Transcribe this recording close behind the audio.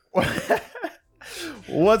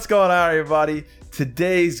What's going on, everybody?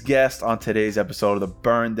 Today's guest on today's episode of The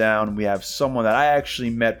Burn Down, we have someone that I actually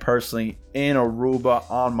met personally in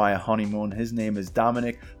Aruba on my honeymoon. His name is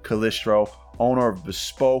Dominick Calistro, owner of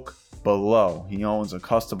Bespoke Below. He owns a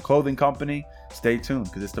custom clothing company. Stay tuned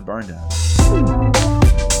because it's The Burn Down.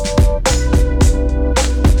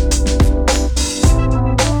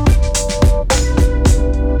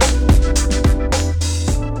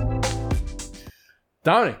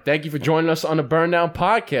 Dominick, thank you for joining us on the Burn Down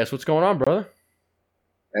podcast. What's going on, brother?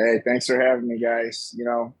 Hey, thanks for having me, guys.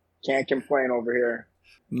 Can't complain over here.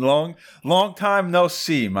 Long time no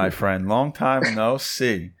see, my friend. Long time no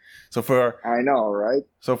see. I know, right?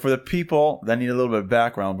 So for the people that need a little bit of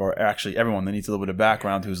background, or actually everyone that needs a little bit of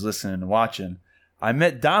background who's listening and watching, I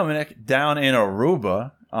met Dominick down in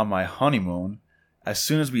Aruba on my honeymoon as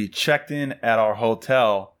soon as we checked in at our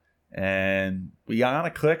hotel. And we kind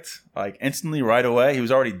of clicked like instantly right away. He was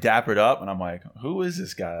already dappered up, and I'm like, "Who is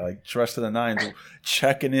this guy?" Like dressed to the nines,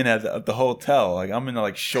 checking in at the hotel. Like I'm in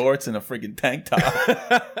like shorts and a freaking tank top.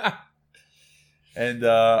 And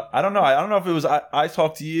I don't know if it was I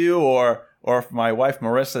talked to you or if my wife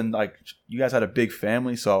Marissa, and like you guys had a big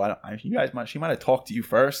family, so she might have talked to you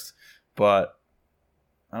first, but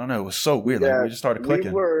I don't know. It was so weird. Yeah, like we just started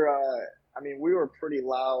clicking. We were pretty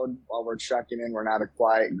loud while we're checking in. We're not a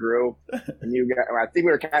quiet group. And I think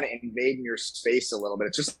we were kind of invading your space a little bit.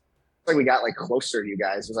 It's just like we got like closer to you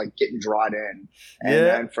guys. It was like getting drawn in. And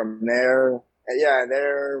then from there,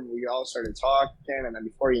 we all started talking. And then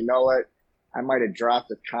before you know it, I might have dropped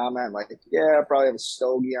a comment like, I'll probably have a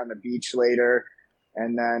stogie on the beach later.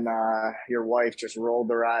 And then your wife just rolled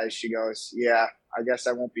her eyes. She goes, "Yeah, I guess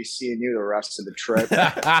I won't be seeing you the rest of the trip."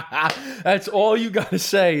 That's all you got to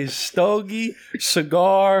say is stogie,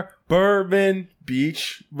 cigar, bourbon,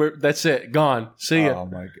 beach. That's it. Gone. See ya. Oh,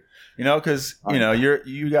 my God. Because,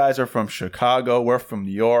 you guys are from Chicago. We're from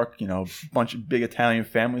New York, a bunch of big Italian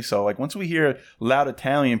families. So, like, once we hear loud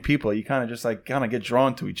Italian people, you kind of get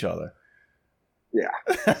drawn to each other. Yeah.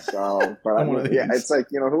 So, but it's like,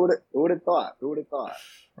 who would have thought? Who would have thought?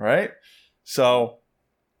 Right? So,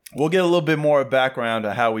 we'll get a little bit more background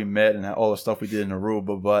on how we met and all the stuff we did in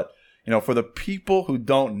Aruba. But, for the people who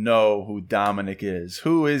don't know who Dominick is,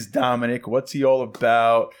 who is Dominick? What's he all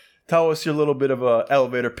about? Tell us your little bit of a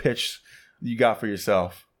elevator pitch you got for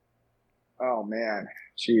yourself. Oh, man.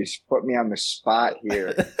 Jeez, put me on the spot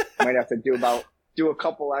here. Might have to do a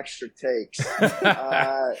couple extra takes.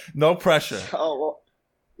 No pressure. Oh, well,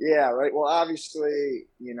 yeah, right. Well, obviously,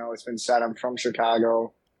 it's been said I'm from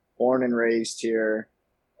Chicago, born and raised here.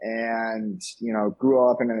 And, grew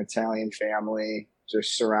up in an Italian family,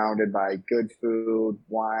 just surrounded by good food,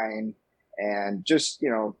 wine, and just,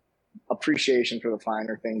 appreciation for the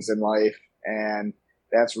finer things in life. And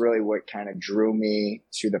that's really what kind of drew me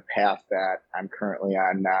to the path that I'm currently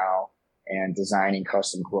on now and designing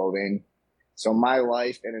custom clothing. So my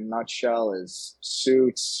life in a nutshell is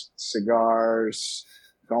suits, cigars,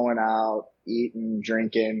 going out, eating,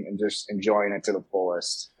 drinking, and just enjoying it to the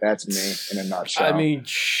fullest. That's me in a nutshell. I mean,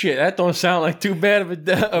 shit, that don't sound like too bad of a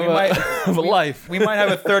life. We might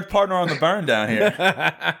have a third partner on the burn down here. Yeah,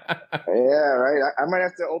 right. I might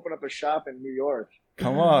have to open up a shop in New York.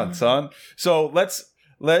 Come on, son. So let's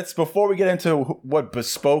before we get into what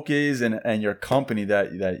Bespoke is and your company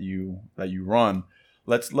that you run,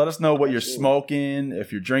 let us know what you're smoking,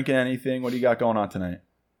 if you're drinking anything. What do you got going on tonight?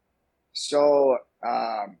 So,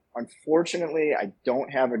 unfortunately, I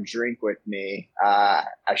don't have a drink with me. I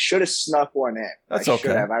should have snuck one in. That's I okay.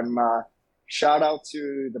 Should have. I'm shout out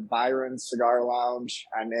to the Byron Cigar Lounge.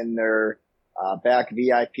 I'm in their back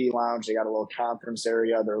VIP lounge. They got a little conference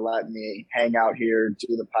area. They're letting me hang out here,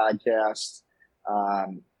 do the podcast.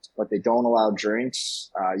 But they don't allow drinks.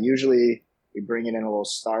 Usually we bring it in a little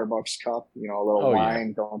Starbucks cup, a little wine.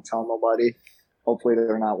 Yeah. Don't tell nobody. Hopefully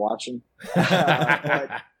they're not watching.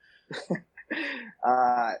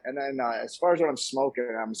 And then as far as what I'm smoking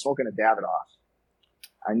a Davidoff.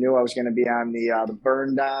 I knew I was going to be on the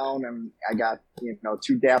burn down, and I got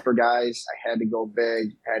two dapper guys. I had to go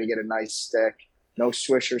big, had to get a nice stick. No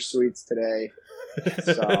Swisher Sweets today,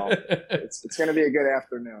 so it's going to be a good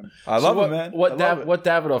afternoon. I love it, man. What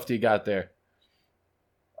Davidoff do you got there?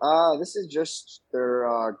 This is just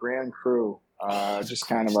their Grand Cru. Just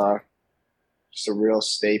kind of just a real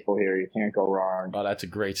staple here. You can't go wrong. Oh, that's a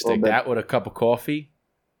great stick. That with a cup of coffee.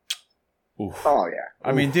 Oof. Oh yeah.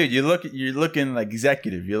 I mean, dude, you're looking like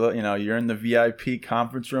executive. You're in the VIP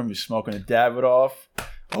conference room. You're smoking a Davidoff.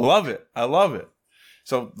 I love it.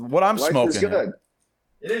 So what I'm smoking. Life is good.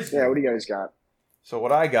 It is. Yeah. What do you guys got? So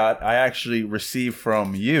what I got, I actually received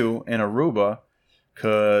from you in Aruba.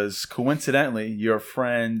 because coincidentally, your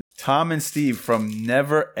friend Tom and Steve from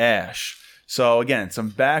Never Ash. So again, some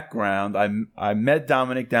background. I met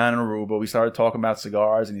Dominick down in Aruba. We started talking about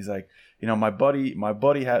cigars, and he's like, my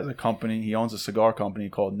buddy has a company. He owns a cigar company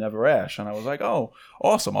called Never Ash, and I was like, oh,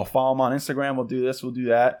 awesome. I'll follow him on Instagram. We'll do this. We'll do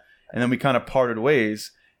that. And then we kind of parted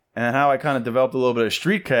ways. And how I kind of developed a little bit of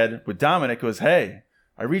street cred with Dominick was, hey,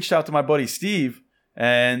 I reached out to my buddy Steve,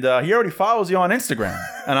 and he already follows you on Instagram.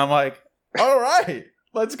 And I'm like, all right,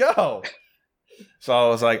 let's go. So I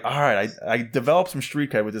was like, all right, I developed some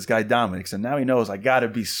street cred with this guy Dominick, so now he knows I got to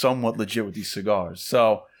be somewhat legit with these cigars.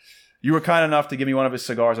 So you were kind enough to give me one of his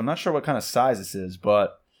cigars. I'm not sure what kind of size this is,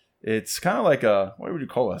 but it's kind of like what would you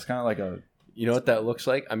call it? It's kind of like a... You know what that looks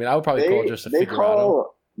like? I mean, I would probably call it just a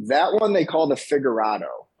Figurado. That one they call the Figurado.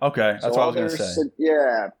 Okay, that's what I was going to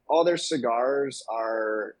say. All their cigars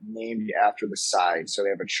are named after the side. So they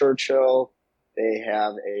have a Churchill, they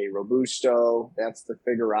have a Robusto, that's the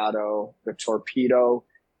Figurado, the Torpedo,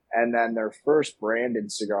 and then their first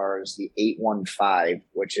branded cigar is the 815,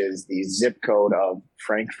 which is the zip code of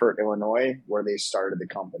Frankfort, Illinois, where they started the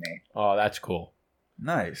company. Oh, that's cool.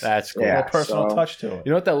 Nice. That's cool. Yeah, a personal touch to it. You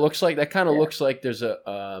know what that looks like? That kind of looks like there's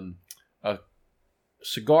a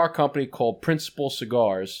cigar company called Principal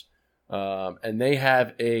Cigars, and they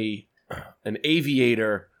have an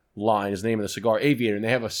Aviator line is the name of the cigar, Aviator, and they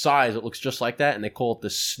have a size that looks just like that, and they call it the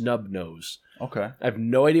Snub Nose. Okay. I have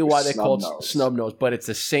no idea why they call it Snub Nose, but it's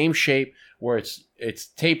the same shape where it's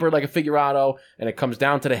tapered like a Figurado, and it comes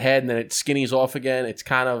down to the head, and then it skinnies off again. It's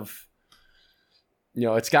kind of,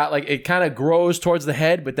 it's got like, it kind of grows towards the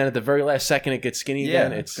head, but then at the very last second it gets skinny again.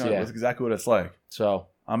 That's exactly what it's like. So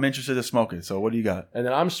I'm interested to smoke it. So what do you got? And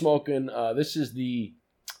then I'm smoking, this is the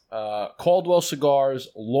Caldwell Cigars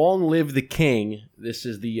Long Live the King. This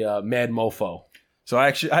is the Mad Mofo. So I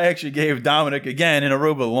actually gave Dominick again in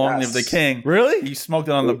Aruba Long Live the King. Really? He smoked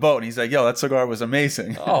it on the boat, and he's like, yo, that cigar was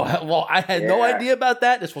amazing. Oh, well, I had no idea about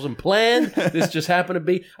that. This wasn't planned. This just happened to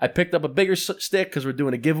be. I picked up a bigger stick because we're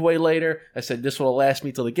doing a giveaway later. I said, this will last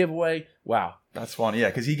me till the giveaway. Wow. That's funny, yeah,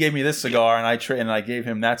 because he gave me this cigar, and I gave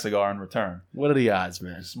him that cigar in return. What are the odds,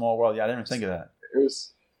 man? Small world. Yeah, I didn't even think of that. It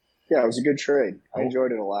was a good trade. I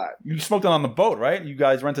enjoyed it a lot. You smoked it on the boat, right? You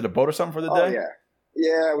guys rented a boat or something for the day?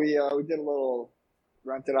 Yeah, we did a little,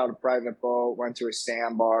 rented out a private boat, went to a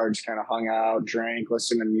sandbar, just kind of hung out, drank,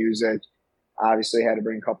 listened to music. Obviously had to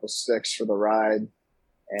bring a couple sticks for the ride.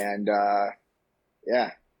 And, I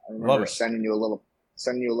remember sending you a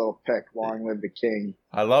little pic, Long Live the King.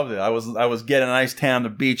 I loved it. I was getting a nice tan on the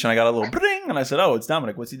beach, and I got a little bring, and I said, "Oh, it's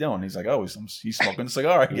Dominick. What's he doing?" He's like, "Oh, he's smoking a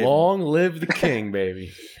cigar." Long live the king,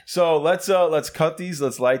 baby. So let's cut these,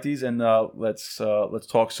 let's light these, and let's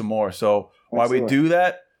talk some more. So while we do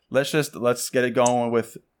that, let's get it going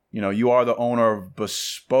with you are the owner of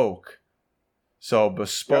Bespoke. So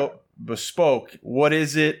Bespoke, what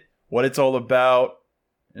is it? What it's all about?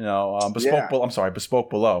 Bespoke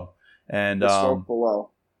Below. And Bespoke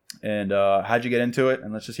Below. And how'd you get into it?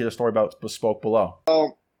 And let's just hear the story about Bespoke Below.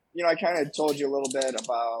 So, I kind of told you a little bit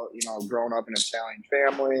about, growing up in an Italian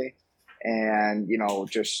family and,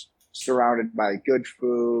 just surrounded by good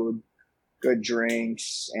food, good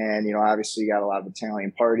drinks. And, obviously you got a lot of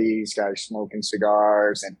Italian parties, guys smoking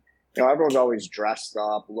cigars, and, everyone's always dressed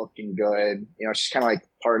up, looking good. It's just kind of like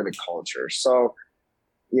part of the culture. So,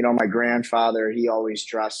 my grandfather, he always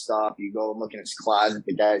dressed up. You go and look in his closet,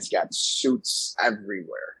 the guy's got suits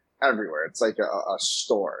everywhere. It's like a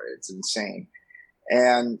store. It's insane.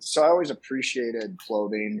 And so I always appreciated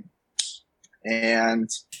clothing and,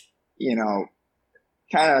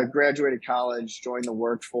 kind of graduated college, joined the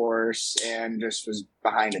workforce, and just was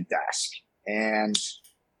behind a desk. And,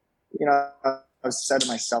 I said to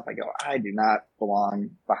myself, I go, I do not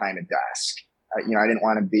belong behind a desk. I didn't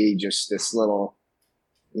want to be just this little,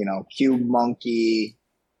 cube monkey,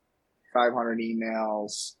 500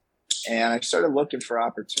 emails. And I started looking for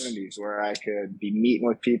opportunities where I could be meeting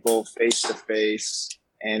with people face to face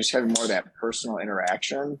and just having more of that personal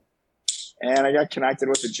interaction. And I got connected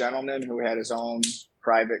with a gentleman who had his own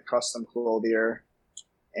private custom clothier.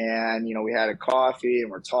 And, we had a coffee and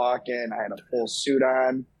we're talking. I had a full suit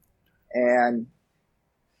on. And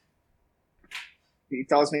he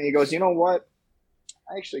tells me, he goes, you know what?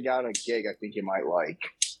 I actually got a gig I think you might like.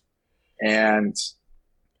 And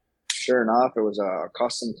sure enough, it was a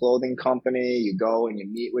custom clothing company. You go and you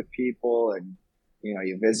meet with people and,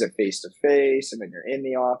 you visit face to face, and then you're in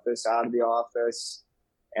the office, out of the office.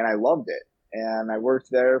 And I loved it. And I worked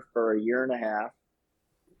there for a year and a half.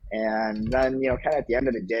 And then, kind of at the end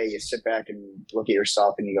of the day, you sit back and look at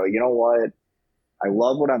yourself and you go, you know what? I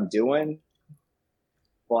love what I'm doing,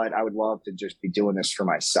 but I would love to just be doing this for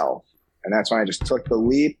myself. And that's when I just took the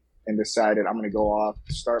leap and decided I'm going to go off,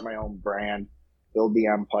 start my own brand, build the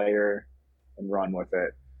empire, and run with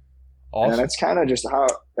it. Awesome. And that's kind of just how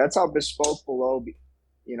Bespoke Below,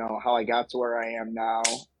 how I got to where I am now.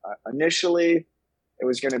 Initially, it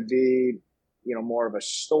was going to be, more of a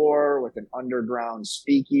store with an underground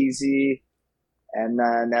speakeasy. And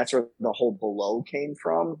then that's where the whole Below came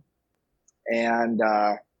from. And,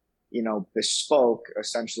 bespoke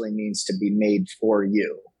essentially means to be made for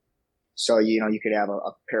you. So, you could have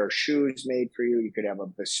a pair of shoes made for you. You could have a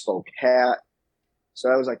bespoke hat. So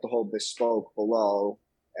that was like the whole Bespoke Below.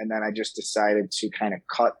 And then I just decided to kind of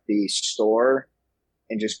cut the store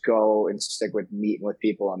and just go and stick with meeting with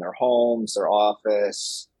people in their homes, their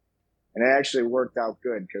office. And it actually worked out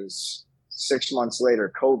good because 6 months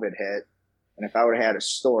later, COVID hit. And if I would have had a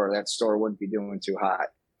store, that store wouldn't be doing too hot.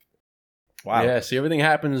 Wow. Yeah, see, everything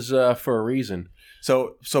happens for a reason.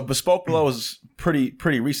 So Bespoke Below is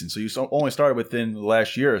pretty recent. So you only started within the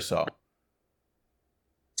last year or so.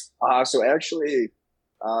 So actually,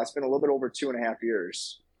 it's been a little bit over 2.5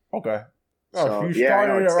 years. Okay. Oh, so you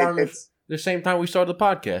started around the same time we started the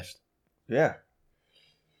podcast. Yeah.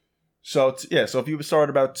 So if you started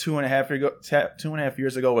about 2.5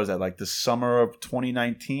 years ago, what is that, like the summer of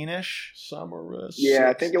 2019-ish? Yeah,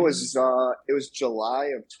 I think it was July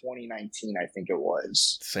of 2019, I think it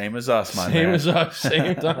was. Same as us, my man. Same as us,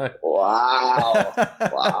 same time.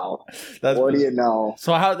 Wow. What do you know?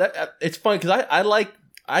 So it's funny because I like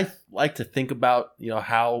to think about,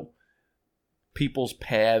 how people's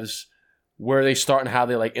paths, where they start and how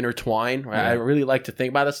they like intertwine. Right? Yeah. I really like to think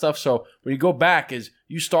about that stuff. So when you go back, is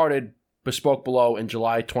you started Bespoke Below in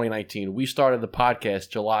July 2019. We started the podcast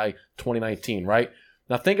July 2019, right?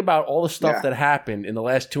 Now think about all the stuff that happened in the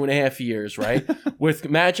last 2.5 years, right?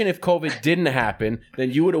 Imagine if COVID didn't happen,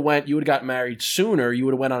 then you would have got married sooner. You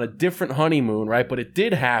would have went on a different honeymoon, right? But it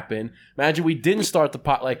did happen. Imagine we didn't start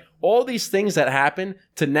the like all these things that happened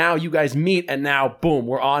to now you guys meet and now boom,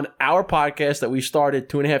 we're on our podcast that we started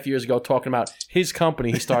 2.5 years ago talking about his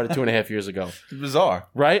company he started 2.5 years ago. It's bizarre.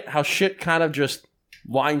 Right? How shit kind of just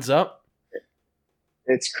lines up.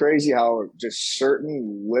 It's crazy how just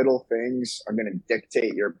certain little things are going to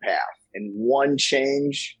dictate your path. And one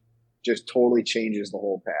change just totally changes the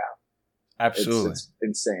whole path. Absolutely. It's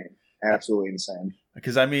insane. Absolutely insane.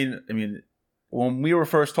 Because, I mean, when we were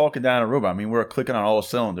first talking down in Aruba, we were clicking on all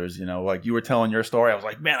cylinders, like you were telling your story. I was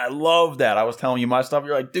like, man, I love that. I was telling you my stuff.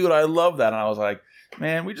 You're like, dude, I love that. And I was like,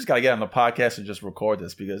 man, we just got to get on the podcast and just record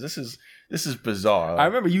this because this is bizarre. I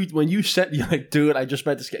remember when you said, you're like, dude, I just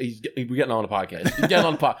met this guy. We're getting on the podcast. He's getting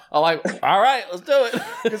on the podcast. I'm like, all right, let's do it.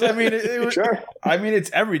 Because sure. It's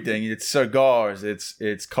everything. It's cigars.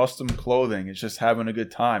 It's custom clothing. It's just having a good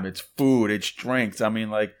time. It's food. It's drinks.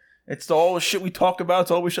 It's all the shit we talk about.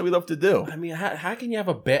 It's all the shit we love to do. How can you have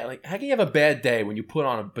a bad day when you put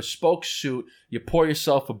on a bespoke suit, you pour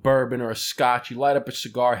yourself a bourbon or a scotch, you light up a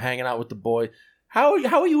cigar, hanging out with the boy? How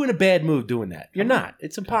are you in a bad mood doing that? You're not.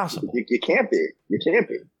 It's impossible. You can't be. You can't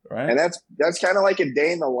be. Right. And that's kind of like a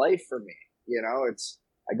day in the life for me.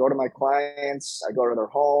 I go to my clients, I go to their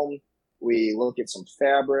home, we look at some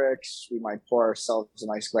fabrics, we might pour ourselves a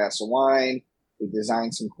nice glass of wine, we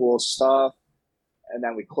design some cool stuff, and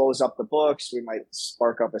then we close up the books, we might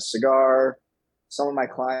spark up a cigar. Some of my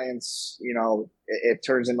clients, it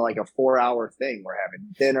turns into like a 4-hour thing. We're having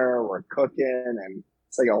dinner, we're cooking, and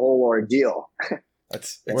it's like a whole ordeal.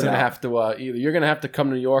 We're gonna have to either you're gonna have to come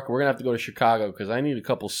to New York, or we're gonna have to go to Chicago because I need a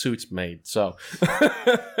couple suits made. So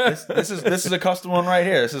this is a custom one right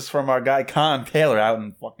here. This is from our guy Con Taylor out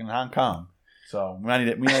in fucking Hong Kong. So we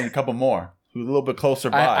need a couple more. Who's a little bit closer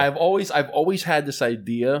by. I've always had this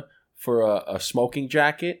idea for a smoking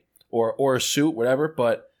jacket or a suit, whatever.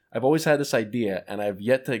 But I've always had this idea, and I've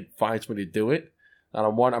yet to find somebody to do it. And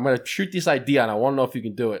I'm going to shoot this idea, and I want to know if you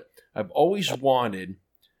can do it. I've always wanted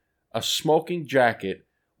a smoking jacket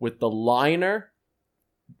with the liner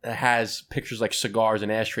that has pictures like cigars and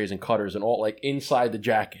ashtrays and cutters and all like inside the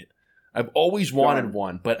jacket. I've always wanted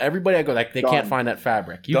one, but everybody I go like they can't find that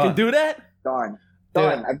fabric. You can do that? Done.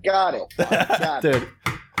 I've got it. Dude.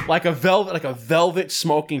 Like a velvet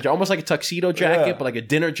smoking jacket, almost like a tuxedo jacket, but like a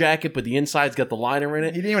dinner jacket, but the inside's got the liner in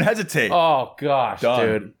it. You didn't even hesitate. Oh gosh,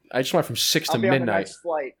 dude! I just went from 6 to midnight. On the next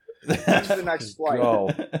flight. When's the next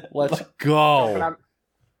flight? Let's go.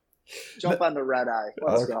 Jump on the red eye.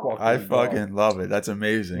 Let's go. I fucking love it. That's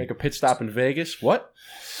amazing. Make a pit stop in Vegas. What?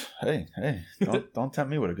 Hey! Don't tempt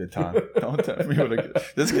me with a good time. Don't tempt me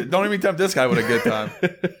with don't even tempt this guy with a good time.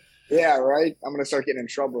 Yeah, right. I'm gonna start getting in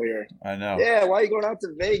trouble here. I know. Yeah, why are you going out to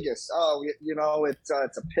Vegas? Oh, it's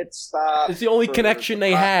a pit stop. It's the only connection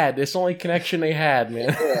they had. It's the only connection they had,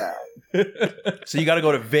 man. Yeah. So you got to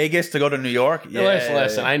go to Vegas to go to New York? Yeah.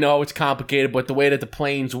 Listen. I know it's complicated, but the way that the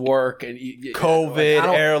planes work and COVID,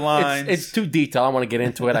 airlines. It's too detailed. I don't want to get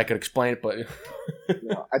into it. I could explain it, but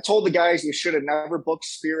I told the guys you should have never booked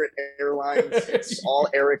Spirit Airlines. It's all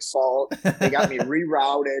Eric's fault. They got me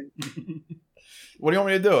rerouted. What do you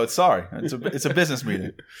want me to do? Sorry. It's a business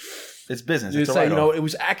meeting. It's business. You say, it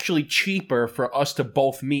was actually cheaper for us to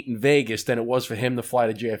both meet in Vegas than it was for him to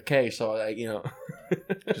fly to JFK. So,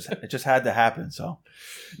 it just had to happen. So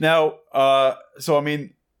now, I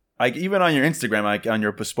mean, like even on your Instagram, like on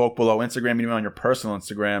your Bespoke Below Instagram, even on your personal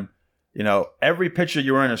Instagram, every picture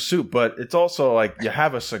you were in a suit, but it's also like you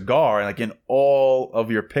have a cigar like in all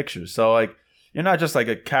of your pictures. So like you're not just like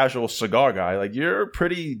a casual cigar guy. Like you're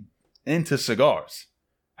pretty into cigars.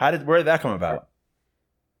 Where did that come about?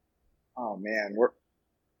 Oh man, we're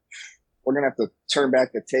gonna have to turn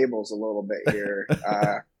back the tables a little bit here.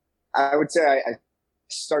 I would say I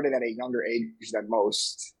started at a younger age than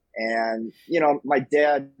most, and my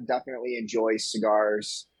dad definitely enjoys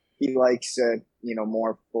cigars. He likes it,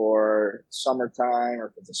 more for summertime or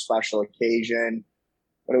if it's a special occasion.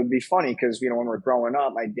 But it would be funny because when we're growing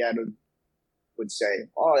up, my dad would say,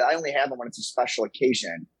 "Oh, I only have them when it's a special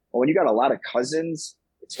occasion." But when you got a lot of cousins,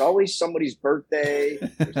 it's always somebody's birthday.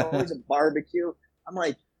 There's always a barbecue. I'm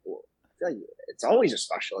like, well, it's always a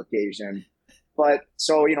special occasion. But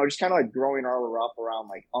so, just kind of like growing all up around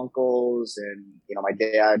like uncles and, my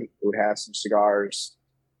dad who would have some cigars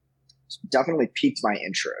definitely piqued my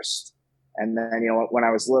interest. And then, when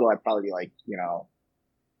I was little, I'd probably be like,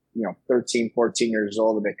 13, 14 years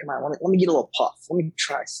old. I'd be like, come on, let me get a little puff. Let me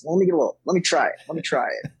try it.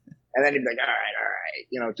 And then he'd be like, all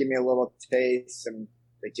right, give me a little taste. And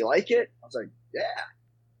like, do you like it? I was like, yeah.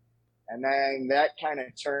 And then that kind of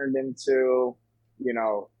turned into,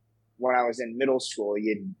 when I was in middle school,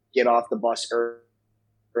 you'd get off the bus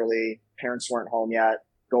early. Parents weren't home yet.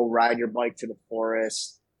 Go ride your bike to the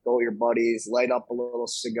forest. Go with your buddies. Light up a little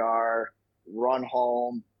cigar. Run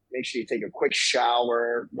home. Make sure you take a quick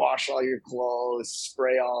shower. Wash all your clothes.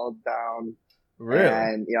 Spray all down. Really?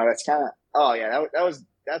 And that's kind of. Oh yeah,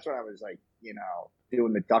 that's when I was like,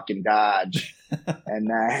 doing the duck and dodge, and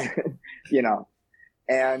then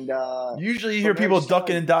and usually you hear people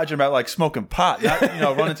ducking and dodging about like smoking pot, not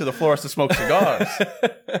running to the forest to smoke cigars.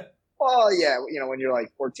 Well, yeah, when you're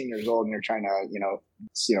like 14 years old and you're trying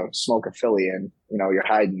to smoke a Philly and you're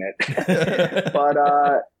hiding it. But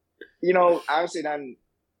honestly, then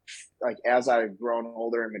like as I've grown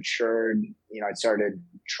older and matured, I started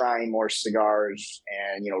trying more cigars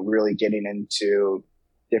and really getting into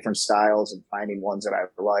different styles and finding ones that I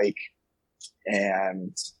like.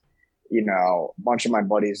 And a bunch of my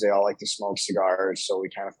buddies, they all like to smoke cigars, so we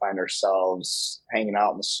kind of find ourselves hanging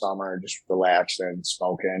out in the summer, just relaxing and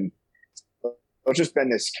smoking. It's just been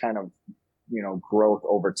this kind of growth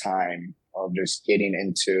over time of just getting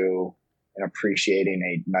into and appreciating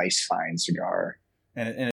a nice fine cigar.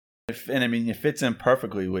 And I mean, it fits in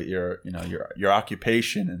perfectly with your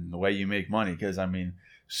occupation and the way you make money. Because I mean,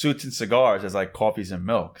 suits and cigars is like coffees and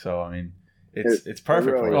milk. So I mean, it's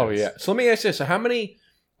perfect for you. Oh yeah. So let me ask this: so how many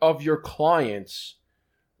of your clients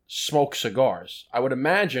smoke cigars? I would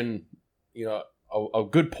imagine, a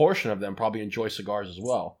good portion of them probably enjoy cigars as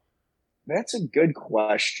well. That's a good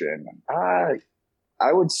question.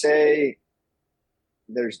 I would say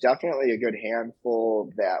there's definitely a good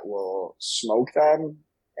handful that will smoke them,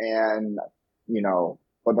 and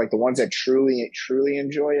but like the ones that truly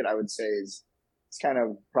enjoy it, I would say it's kind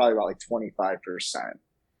of probably about like 25%.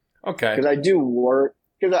 Okay. Because I do work.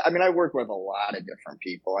 Because I work with a lot of different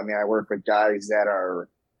people. I work with guys that are,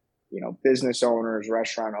 business owners,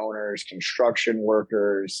 restaurant owners, construction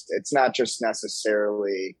workers. It's not just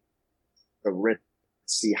necessarily the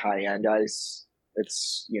ritzy high-end guys.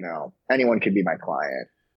 It's, anyone could be my client.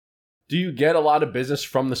 Do you get a lot of business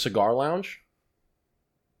from the cigar lounge?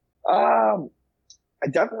 I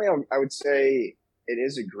would say it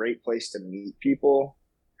is a great place to meet people.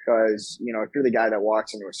 Because, if you're the guy that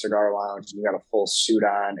walks into a cigar lounge and you got a full suit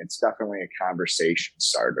on, it's definitely a conversation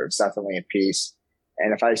starter. It's definitely a piece.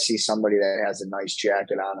 And if I see somebody that has a nice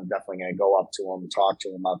jacket on, I'm definitely going to go up to them, talk to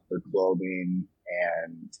them about their clothing,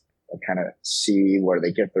 and kind of see where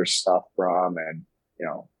they get their stuff from. And,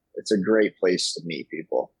 it's a great place to meet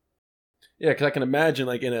people. Yeah, because I can imagine,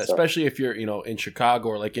 like, especially if you're, in Chicago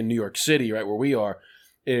or like in New York City, right, where we are,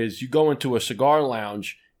 is you go into a cigar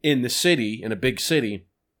lounge in the city, in a big city.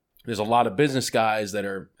 There's a lot of business guys that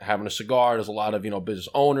are having a cigar. There's a lot of, business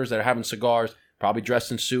owners that are having cigars. probably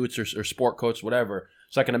dressed in suits or sport coats, whatever.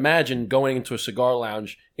 So I can imagine going into a cigar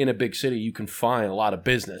lounge in a big city, you can find a lot of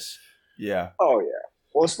business. Yeah. Oh, yeah.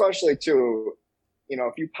 Well, especially too,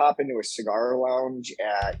 if you pop into a cigar lounge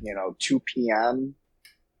at, 2 p.m.,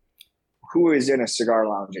 who is in a cigar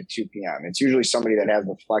lounge at 2 p.m.? It's usually somebody that has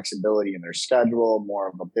the flexibility in their schedule, more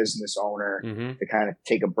of a business owner to kind of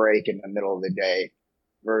take a break in the middle of the day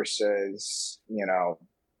versus, you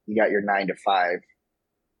got your 9 to 5,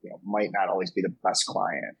 might not always be the best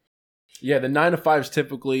client. Yeah, the 9 to 5s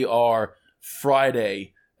typically are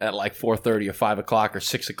Friday at like 4:30 or 5 o'clock or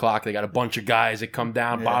 6 o'clock. They got a bunch of guys that come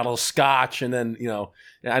down, bottle of scotch, and then,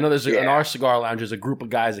 I know there's in our cigar lounge, there's a group of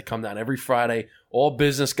guys that come down every Friday, all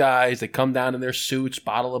business guys. They come down in their suits,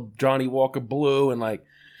 bottle of Johnny Walker Blue, and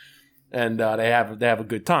they have a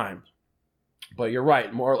good time. But you're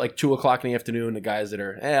right, more like 2 o'clock in the afternoon. The guys that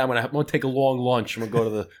are, I'm gonna take a long lunch. I'm gonna go to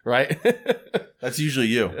the right. That's usually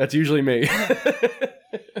you. That's usually me.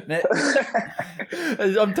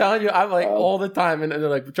 I'm telling you, I'm like all the time, and they're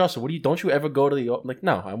like, Justin, don't you ever go to the? I'm like,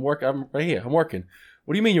 no, I'm working. I'm right here. I'm working.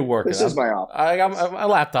 What do you mean you're working? This is my office. I got my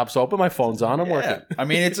laptop's open, my phone's on. I'm working. I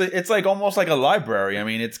mean, it's like almost like a library. I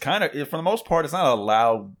mean, it's kind of, for the most part, it's not a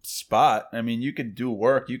loud spot. I mean, you can do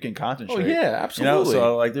work, you can concentrate. Oh yeah, absolutely.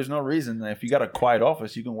 So like, there's no reason if you got a quiet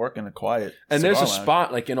office, you can work in a quiet. And there's a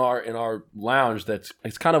spot like in our lounge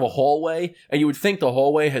it's kind of a hallway, and you would think the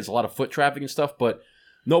hallway has a lot of foot traffic and stuff, but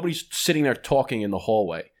nobody's sitting there talking in the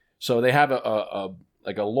hallway. So they have a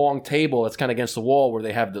long table that's kind of against the wall where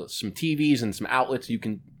they have some TVs and some outlets. You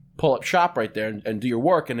can pull up shop right there and do your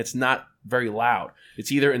work, and it's not very loud.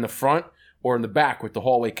 It's either in the front or in the back where the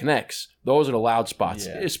hallway connects. Those are the loud spots.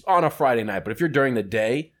 Yeah. It's on a Friday night, but if you're during the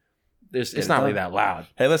day, it's not really that loud.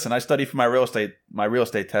 Hey, listen, I studied for my real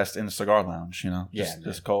estate test in the cigar lounge.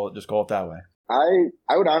 Just call it that way.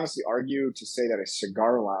 I would honestly argue to say that a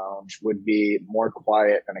cigar lounge would be more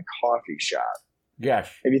quiet than a coffee shop. Yes.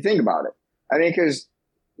 If you think about it. I mean, because,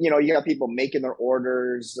 you got people making their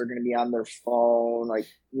orders. They're going to be on their phone. Like,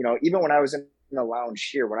 even when I was in the lounge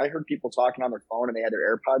here, when I heard people talking on their phone and they had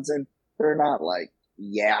their AirPods in, they're not like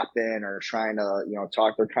yapping or trying to,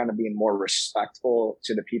 talk. They're kind of being more respectful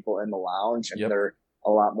to the people in the lounge, and they're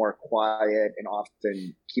a lot more quiet and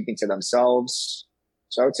often keeping to themselves.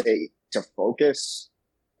 So I would say to focus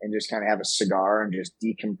and just kind of have a cigar and just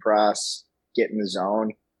decompress, get in the zone,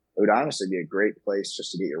 it would honestly be a great place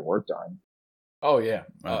just to get your work done. Oh yeah,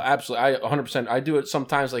 absolutely. 100%. I do it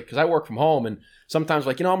sometimes, like, because I work from home, and sometimes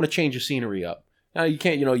like, I'm going to change the scenery up. Now you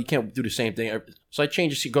can't do the same thing. So I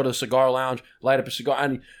go to the cigar lounge, light up a cigar,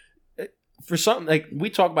 and for something like we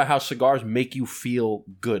talk about how cigars make you feel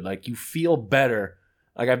good, like you feel better.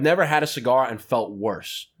 Like, I've never had a cigar and felt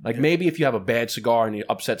worse. Like, maybe if you have a bad cigar and you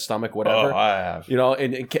upset stomach, whatever. Oh, I have.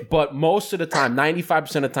 But most of the time,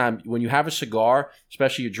 95% of the time, when you have a cigar,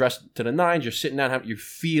 especially you're dressed to the nines, you're sitting down, you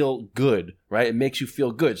feel good, right? It makes you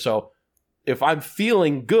feel good. So if I'm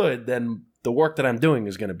feeling good, then the work that I'm doing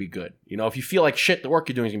is going to be good. If you feel like shit, the work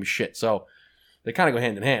you're doing is going to be shit. So they kind of go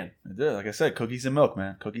hand in hand. It did. Like I said, cookies and milk,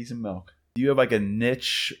 man. Cookies and milk. Do you have like a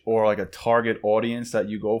niche or like a target audience that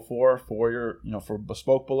you go for your, for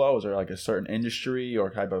Bespoke Below? Is there like a certain industry or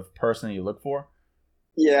type of person that you look for?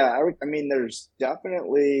 Yeah, I mean, there's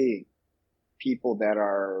definitely people that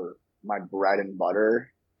are my bread and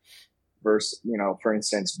butter versus, for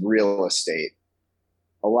instance, real estate.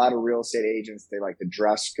 A lot of real estate agents, they like to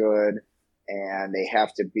dress good and they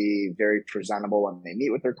have to be very presentable when they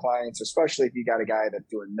meet with their clients, especially if you got a guy that's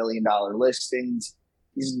doing $1 million listings.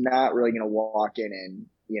 He's not really going to walk in and,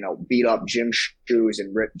 beat up gym shoes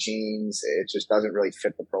and ripped jeans. It just doesn't really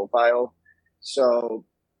fit the profile. So,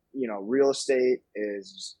 real estate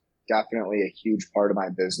is definitely a huge part of my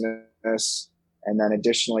business. And then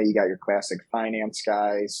additionally, you got your classic finance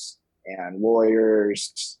guys and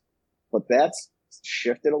lawyers, but that's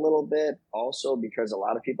shifted a little bit also because a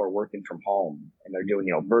lot of people are working from home and they're doing,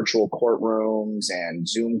 virtual courtrooms and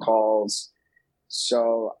Zoom calls.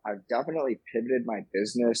 So I've definitely pivoted my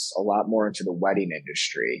business a lot more into the wedding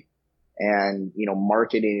industry and,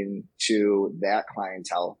 marketing to that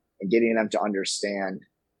clientele and getting them to understand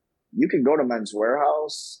you can go to Men's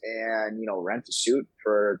Warehouse and, rent a suit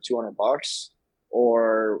for $200,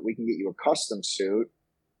 or we can get you a custom suit.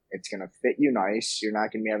 It's going to fit you nice. You're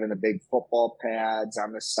not going to be having the big football pads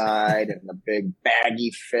on the side and the big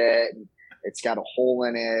baggy fit. It's got a hole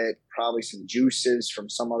in it, probably some juices from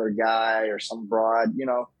some other guy or some broad,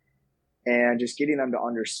 and just getting them to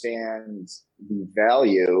understand the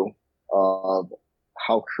value of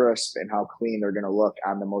how crisp and how clean they're going to look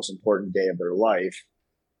on the most important day of their life.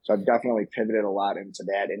 So I've definitely pivoted a lot into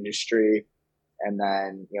that industry. And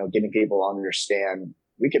then, getting people to understand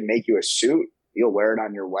we can make you a suit you'll wear it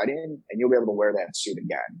on your wedding and you'll be able to wear that suit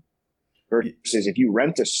again. Versus if you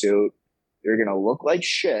rent a suit, you're going to look like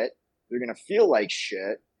shit. You're going to feel like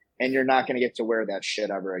shit, and you're not going to get to wear that shit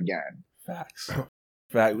ever again. Facts.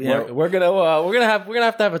 We're gonna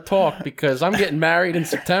have to have a talk because I'm getting married in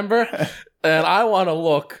September, and I want to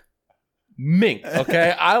look mink.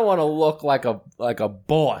 Okay, I want to look like a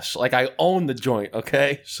boss, like I own the joint.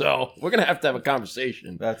 Okay, so we're gonna have to have a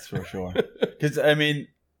conversation. That's for sure. Because I mean,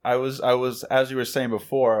 I was as you were saying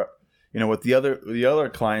before, with the other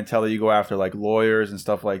clientele that you go after, like lawyers and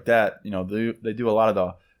stuff like that. They do a lot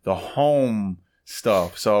of the home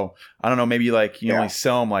stuff. So I don't know, maybe like you only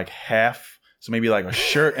sell them like half. So maybe like a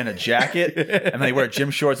shirt and a jacket, and they wear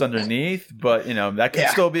gym shorts underneath. But that could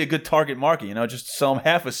still be a good target market. Just sell them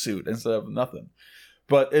half a suit instead of nothing.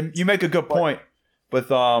 But you make a good point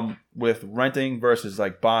with renting versus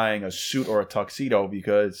like buying a suit or a tuxedo,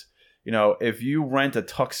 because if you rent a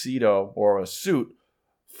tuxedo or a suit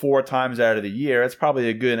 4 times out of the year, it's probably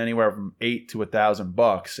a good anywhere from $800 to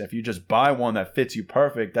 $1,000. If you just buy one that fits you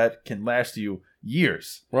perfect, that can last you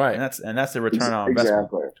years, right? And that's the return on investment.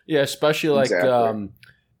 Exactly. Yeah, especially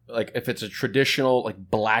like if it's a traditional like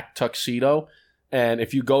black tuxedo, and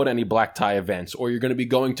if you go to any black tie events, or you're going to be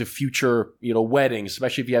going to future weddings,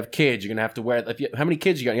 especially if you have kids, you're going to have to wear. How many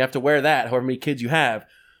kids you got? You have to wear that. However many kids you have.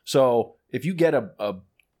 So if you get a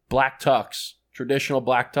black tux, traditional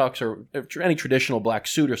black tux, or any traditional black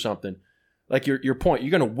suit or something. Like your point,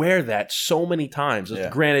 you're going to wear that so many times. Yeah.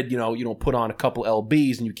 Granted, you don't put on a couple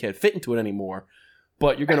LBs and you can't fit into it anymore,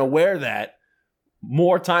 but you're going to wear that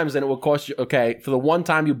more times than it would cost you. Okay, for the one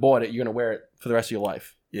time you bought it, you're going to wear it for the rest of your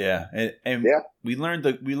life. Yeah, and we learned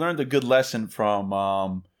a good lesson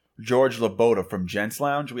from George Laboda from Gents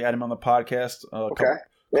Lounge. We had him on the podcast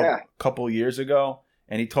couple years ago,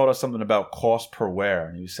 and he told us something about cost per wear.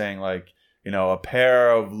 And he was saying like, a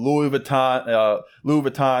pair of Louis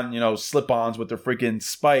Vuitton, slip-ons with their freaking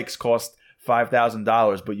spikes cost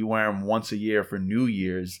 $5,000, but you wear them once a year for New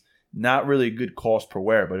Year's. Not really a good cost per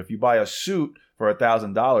wear. But if you buy a suit for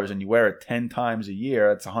 $1,000 and you wear it 10 times a year,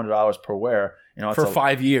 that's $100 per wear. For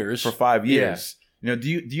 5 years. For 5 years. Yeah. Do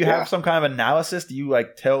you have some kind of analysis? Do you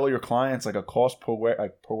like tell your clients like a cost per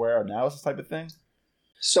wear analysis type of thing?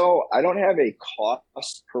 So I don't have a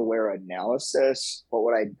cost per wear analysis, but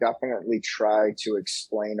what I definitely try to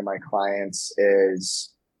explain to my clients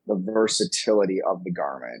is the versatility of the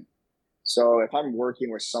garment. So if I'm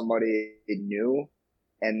working with somebody new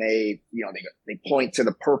and they point to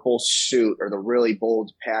the purple suit or the really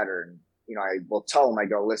bold pattern, I will tell them, I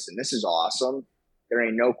go, listen, this is awesome. There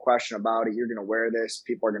ain't no question about it. You're going to wear this.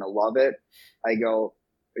 People are going to love it. I go,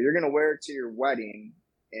 but you're going to wear it to your wedding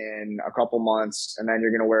in a couple months, and then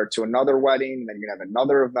you're going to wear it to another wedding, and then you're going to have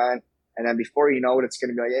another event, and then before you know it, it's going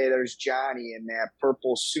to be like, hey, there's Johnny in that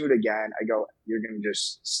purple suit again. I go, you're going to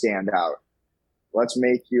just stand out. Let's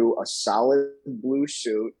make you a solid blue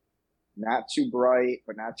suit, not too bright,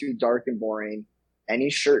 but not too dark and boring. Any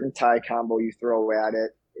shirt and tie combo you throw at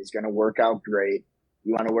it is going to work out great.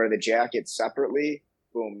 You want to wear the jacket separately?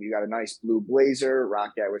 Boom, you got a nice blue blazer,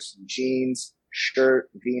 rock that with some jeans, shirt,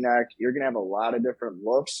 V-neck. You're going to have a lot of different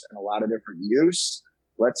looks and a lot of different use.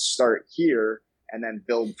 Let's start here and then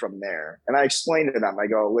build from there. And I explained to them, I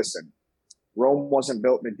go, listen, Rome wasn't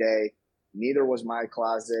built in a day. Neither was my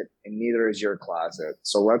closet, and neither is your closet.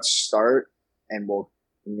 So let's start and we'll,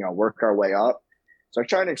 work our way up. So I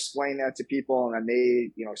try to explain that to people, and then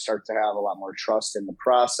they, start to have a lot more trust in the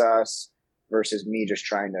process versus me just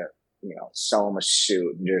trying to, sell them a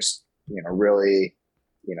suit and just, really,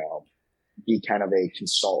 be kind of a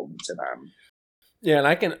consultant to them. Yeah,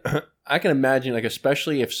 and I can imagine, like,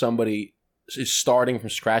 especially if somebody is starting from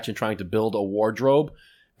scratch and trying to build a wardrobe,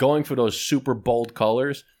 going for those super bold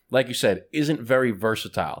colors, like you said, isn't very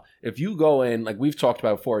versatile. If you go in, like we've talked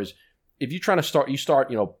about before, is if you're trying to start, you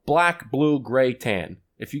start, black, blue, gray, tan.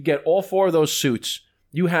 If you get all 4 of those suits,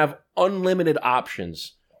 you have unlimited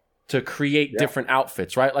options to create different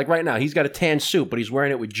outfits, right? Like right now, he's got a tan suit, but he's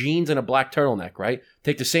wearing it with jeans and a black turtleneck, right?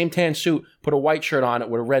 Take the same tan suit, put a white shirt on it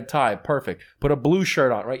with a red tie, perfect. Put a blue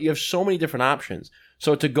shirt on, right? You have so many different options.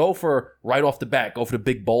 So to go for, right off the bat, go for the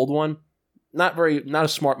big bold one, not a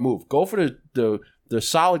smart move. Go for the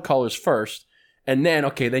solid colors first, and then,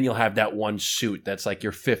 then you'll have that one suit that's like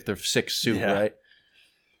your 5th or 6th suit, right?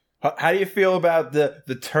 How do you feel about the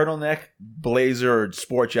turtleneck blazer or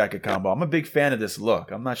sport jacket combo? I'm a big fan of this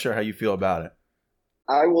look. I'm not sure how you feel about it.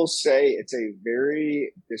 I will say it's a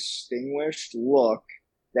very distinguished look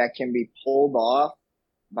that can be pulled off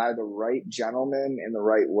by the right gentleman in the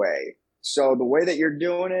right way. So the way that you're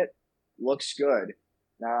doing it looks good.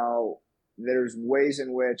 Now, there's ways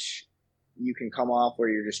in which you can come off where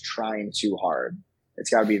you're just trying too hard. It's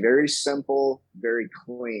got to be very simple, very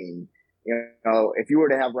clean. You know, if you were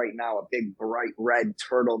to have right now a big bright red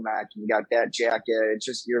turtleneck and you got that jacket,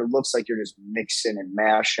 it looks like you're just mixing and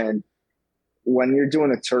mashing. When you're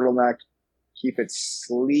doing a turtleneck, keep it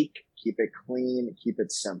sleek, keep it clean, keep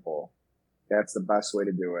it simple. That's the best way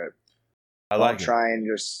to do it. I like Don't try and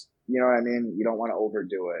just, you know what I mean? You don't want to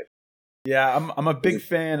overdo it. Yeah, I'm a big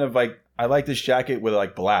fan of like, I like this jacket with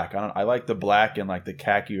like black. I like the black and like the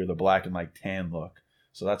khaki or the black and like tan look.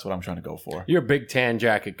 So that's what I'm trying to go for. You're a big tan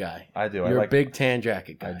jacket guy. I do. You're a big tan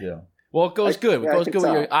jacket guy. I do. Well, it goes good. It goes good with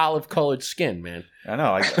tell. your olive-colored skin, man. I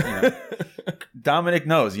know. Dominick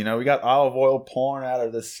knows. You know, we got olive oil pouring out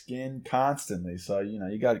of the skin constantly. So, you know,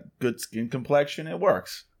 you got good skin complexion. It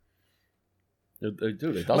works. Dude,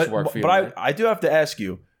 it does work for you. But I do have to ask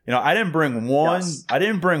you. You know, I didn't bring one. Yes. I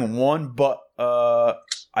didn't bring one, but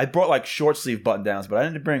I brought like short sleeve button downs. But I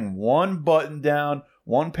didn't bring one button down,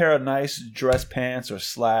 one pair of nice dress pants or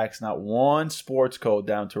slacks, not one sports coat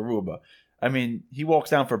down to Aruba. I mean, he walks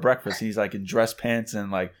down for breakfast. And he's like in dress pants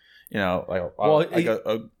and like, you know,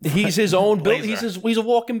 he's his own build. He's a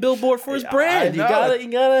walking billboard for his brand. You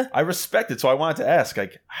gotta. I respect it. So I wanted to ask,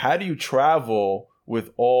 like, how do you travel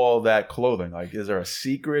with all that clothing? Like, is there a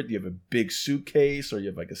secret? Do you have a big suitcase or you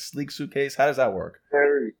have like a sleek suitcase? How does that work? There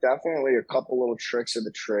are definitely a couple little tricks of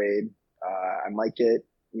the trade. I might get,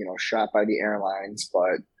 you know, shot by the airlines,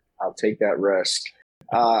 but I'll take that risk.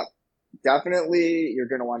 Definitely, you're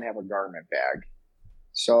going to want to have a garment bag.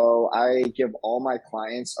 So I give all my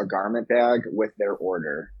clients a garment bag with their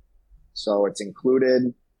order. So it's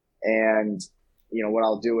included. And, you know, what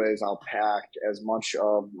I'll do is I'll pack as much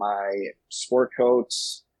of my sport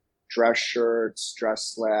coats, dress shirts,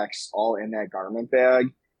 dress slacks, all in that garment bag.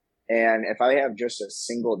 And if I have just a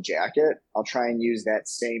single jacket, I'll try and use that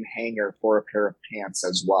same hanger for a pair of pants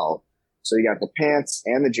as well. So you got the pants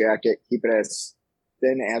and the jacket, keep it as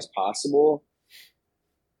thin as possible.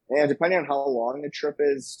 And depending on how long the trip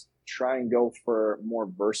is, try and go for more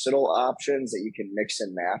versatile options that you can mix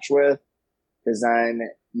and match with, because then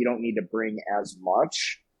you don't need to bring as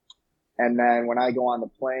much. And then when I go on the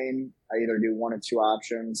plane, I either do one of two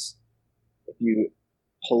options. If you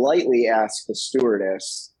politely ask the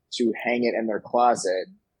stewardess to hang it in their closet,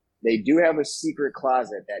 they do have a secret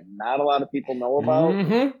closet that not a lot of people know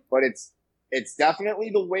about, but it's definitely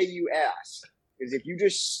the way you ask. Because if you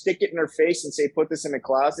just stick it in her face and say, put this in the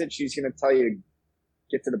closet, she's going to tell you to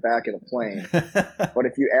get to the back of the plane. But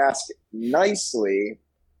if you ask nicely,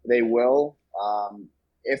 they will.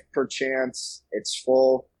 If perchance it's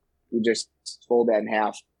full, you just fold that in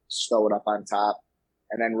half, stow it up on top.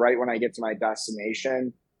 And then right when I get to my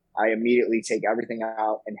destination, I immediately take everything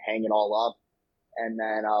out and hang it all up. And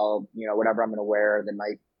then I'll, you know, whatever I'm going to wear the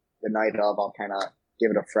night of, I'll kind of give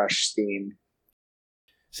it a fresh steam.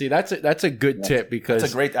 See, that's a good tip, because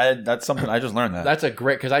that's a great. That's something I just learned. That's a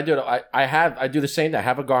great, because I do the same thing. I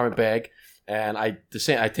have a garment bag, and I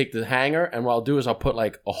take the hanger, and what I'll do is I'll put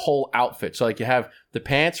like a whole outfit. So like you have the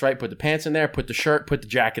pants, right? Put the pants in there, put the shirt, put the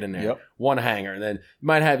jacket in there. Yep. One hanger, and then you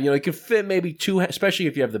might have, you know, you can fit maybe two, especially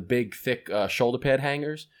if you have the big thick shoulder pad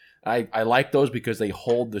hangers. I like those because they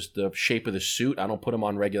hold the shape of the suit. I don't put them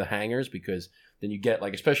on regular hangers because then you get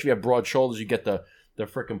like, especially if you have broad shoulders, you get the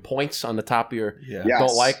freaking points on the top of your. Yes.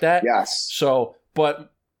 Don't like that. Yes. So,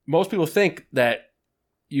 but most people think that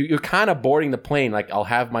you're kind of boarding the plane. Like I'll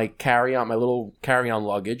have my little carry-on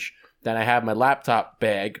luggage. Then I have my laptop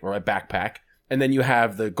bag or my backpack, and then you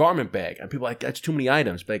have the garment bag. And people are like, that's too many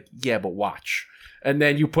items. But like, yeah, but watch. And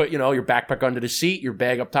then you put, you know, your backpack under the seat, your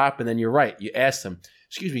bag up top, and then you're right. You ask them,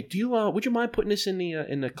 excuse me, would you mind putting this in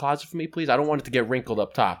the closet for me, please? I don't want it to get wrinkled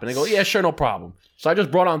up top. And they go, yeah, sure, no problem. So I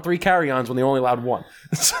just brought on 3 carry-ons when they only allowed 1.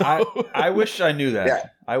 So I wish I knew that. Yeah.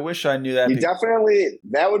 I wish I knew that. You definitely,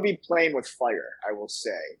 that would be playing with fire, I will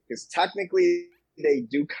say. Because technically, they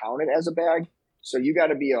do count it as a bag. So you got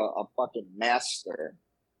to be a fucking master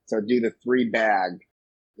to do the 3-bag,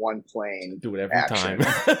 1 plane. Do it every action.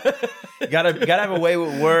 time. you gotta have a way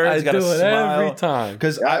with words. I do it smile. Every time.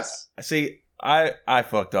 Because I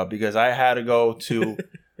fucked up because I had to go to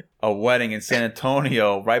a wedding in San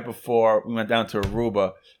Antonio right before we went down to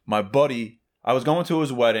Aruba. My buddy, I was going to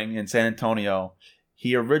his wedding in San Antonio.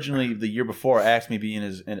 He originally, the year before, asked me to be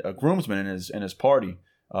a groomsman in his party,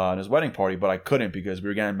 in his wedding party, but I couldn't because we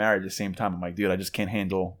were getting married at the same time. I'm like, dude, I just can't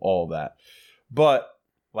handle all of that. But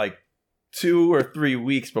like 2 or 3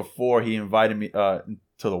 weeks before he invited me to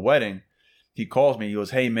the wedding, he calls me. He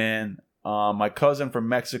goes, hey, man, my cousin from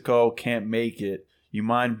Mexico can't make it. You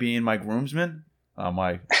mind being my groomsman? I'm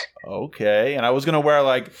like, okay. And I was just gonna wear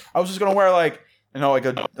like, you know, like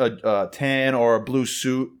a tan or a blue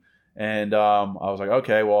suit And I was like,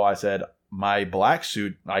 okay, well, I said, my black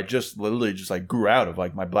suit, I just literally just like grew out of.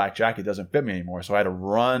 Like, my black jacket doesn't fit me anymore. So I had to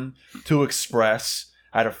run to Express.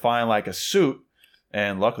 I had to find like a suit.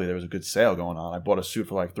 And luckily there was a good sale going on. I bought a suit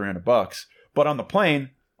for like $300. But on the plane,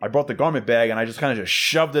 I brought the garment bag and I just kind of just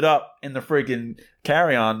shoved it up in the freaking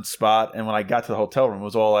carry-on spot. And when I got to the hotel room, it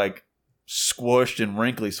was all like squished and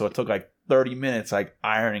wrinkly. So it took like 30 minutes like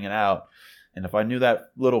ironing it out. And if I knew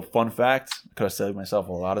that little fun fact, I could have saved myself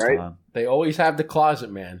a lot of time. They always have the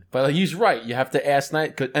closet, man. But like, he's right. You have to ask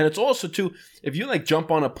night. And it's also, too, if you like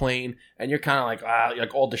jump on a plane and you're kind of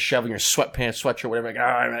like all disheveled in your sweatpants, sweatshirt, whatever, like,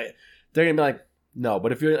 all right, they're going to be like, no.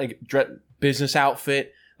 But if you're like business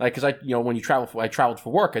outfit, like, because when you travel, I traveled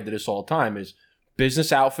for work, I did this all the time, is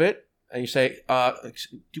business outfit. And you say,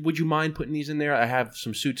 would you mind putting these in there? I have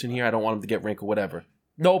some suits in here. I don't want them to get wrinkled, whatever.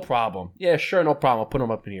 No problem. Yeah, sure, no problem. I'll put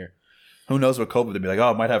them up in here. Who knows what COVID would be like?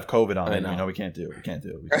 Oh, it might have COVID on it. We can't do it. We can't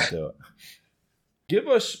do it. Give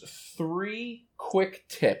us 3 quick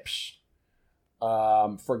tips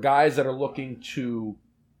for guys that are looking to,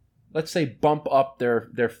 let's say, bump up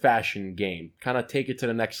their fashion game, kind of take it to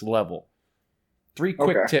the next level. 3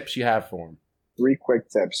 quick tips you have for them. 3 quick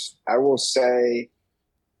tips. I will say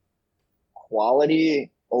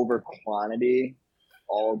quality over quantity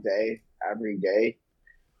all day, every day.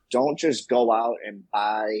 Don't just go out and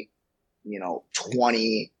buy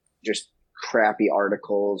 20 just crappy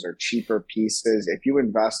articles or cheaper pieces. If you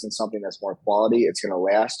invest in something that's more quality, it's going to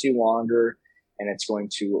last you longer and it's going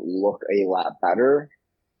to look a lot better.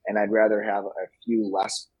 And I'd rather have a few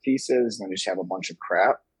less pieces than just have a bunch of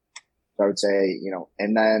crap. So I would say,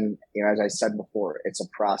 and then, as I said before, it's a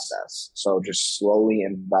process. So just slowly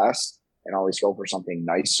invest and always go for something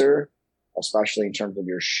nicer, especially in terms of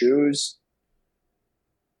your shoes.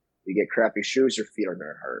 You get crappy shoes, your feet are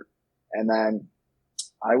going to hurt. And then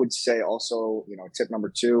I would say also, tip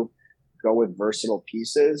number 2, go with versatile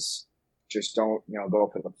pieces. Just don't,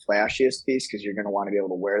 go for the flashiest piece because you're going to want to be able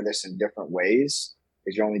to wear this in different ways.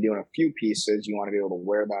 Because you're only doing a few pieces. You want to be able to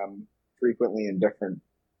wear them frequently in different,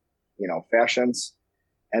 fashions.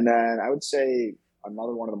 And then I would say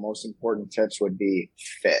another one of the most important tips would be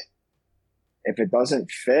fit. If it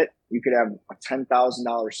doesn't fit, you could have a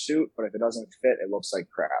 $10,000 suit, but if it doesn't fit, it looks like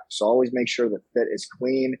crap. So always make sure the fit is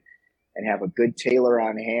clean. And have a good tailor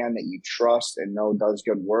on hand that you trust and know does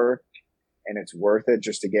good work, and it's worth it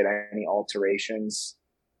just to get any alterations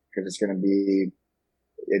because it's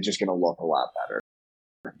just going to look a lot better.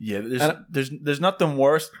 Yeah, there's nothing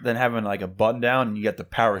worse than having like a button down and you get the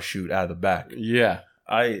parachute out of the back. Yeah,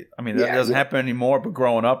 that doesn't happen anymore. But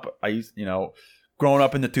growing up, growing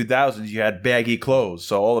up in the 2000s, you had baggy clothes,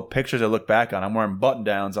 so all the pictures I look back on, I'm wearing button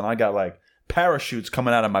downs and I got like parachutes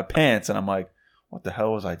coming out of my pants, and I'm like, what the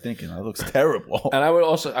hell was I thinking? That looks terrible. And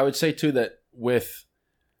I would say too that with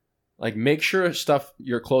like make sure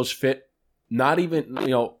your clothes fit, not even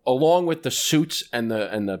along with the suits and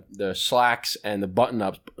the slacks and the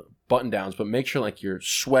button downs, but make sure like your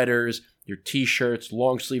sweaters, your t-shirts,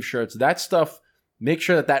 long sleeve shirts, that stuff, make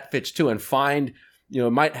sure that fits too, and find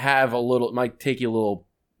it might take you a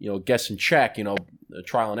little guess and check,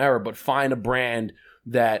 trial and error, but find a brand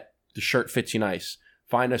that the shirt fits you nice.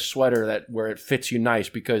 Find a sweater where it fits you nice,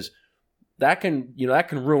 because that can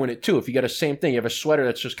ruin it too. If you get the same thing, you have a sweater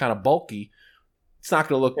that's just kind of bulky, it's not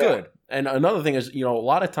going to look good. And another thing is, a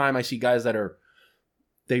lot of time I see guys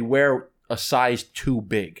they wear a size too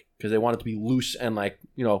big because they want it to be loose and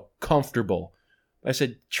comfortable. I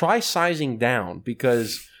said, try sizing down,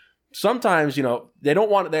 because sometimes, they don't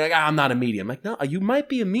want it. They're like, I'm not a medium. I'm like, no, you might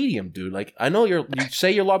be a medium, dude. Like, I know you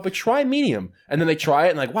say you're large, but try medium. And then they try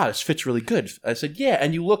it and like, wow, this fits really good. I said, yeah.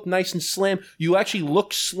 And you look nice and slim. You actually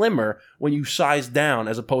look slimmer when you size down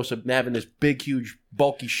as opposed to having this big, huge,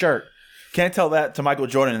 bulky shirt. Can't tell that to Michael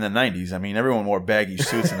Jordan in the 90s. I mean, everyone wore baggy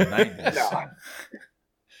suits in the 90s. No.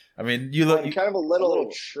 I mean, you look kind of a little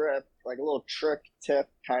trick tip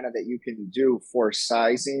kind of that you can do for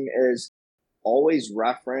sizing is always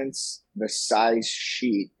reference the size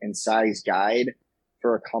sheet and size guide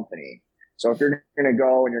for a company. So if you're going to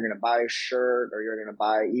go and you're going to buy a shirt, or you're going to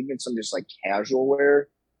buy even some just like casual wear,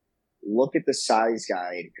 look at the size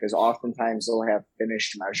guide, because oftentimes they'll have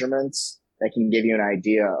finished measurements that can give you an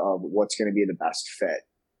idea of what's going to be the best fit.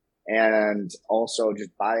 And also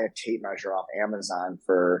just buy a tape measure off Amazon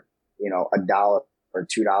for, $1 or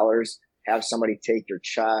 $2. Have somebody take your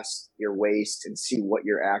chest, your waist, and see what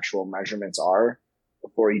your actual measurements are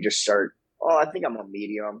before you just start, I think I'm a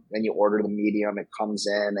medium. Then you order the medium, it comes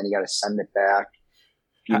in, then you got to send it back.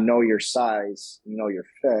 If you know your size, you know your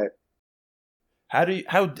fit. How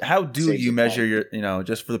do you measure your,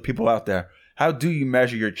 just for the people out there, How do you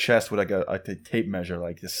measure your chest with like a tape measure,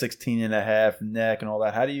 like the 16.5 neck and all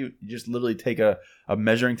that? How do you just literally take a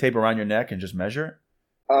measuring tape around your neck and just measure it?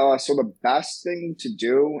 So the best thing to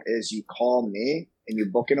do is you call me and you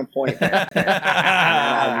book an appointment. And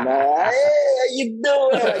I'm like, hey, how you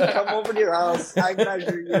doing? I come over to your house. I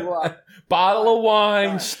measure you up. Bottle of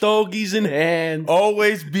wine, stogies in hand.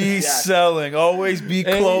 Always be selling. Always be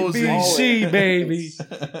closing. ABC, baby.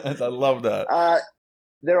 I love that.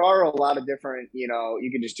 There are a lot of different, you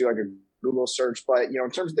can just do like a Google search, but,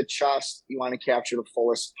 in terms of the chest, you want to capture the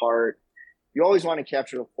fullest part. You always want to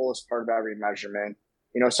capture the fullest part of every measurement.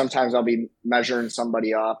 Sometimes I'll be measuring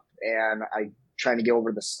somebody up and I trying to get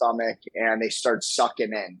over the stomach and they start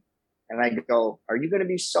sucking in. And I go, are you going to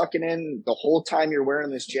be sucking in the whole time you're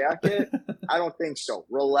wearing this jacket? I don't think so.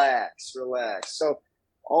 Relax. So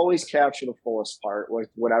always capture the fullest part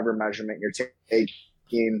with whatever measurement you're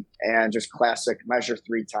taking, and just classic measure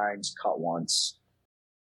 3 times, cut once.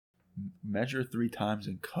 Measure 3 times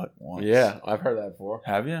and cut once. Yeah, I've heard that before.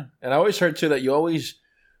 Have you? And I always heard too that you always,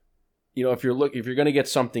 if you're going to get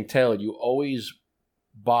something tailored, you always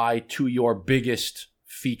buy to your biggest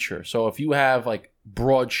feature. So if you have like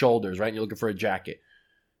broad shoulders, right, and you're looking for a jacket,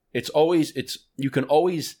 you can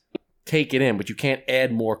always take it in, but you can't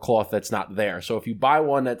add more cloth that's not there. So if you buy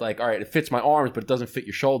one that like, all right, it fits my arms, but it doesn't fit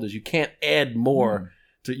your shoulders, you can't add more.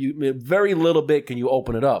 To you, very little bit can you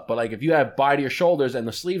open it up. But like if you have by to your shoulders and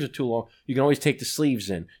the sleeves are too long, you can always take the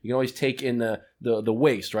sleeves in. You can always take in the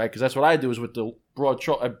waist, right? Because that's what I do is with the broad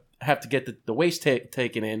shoulder, I have to get the waist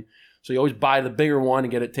taken in. So you always buy the bigger one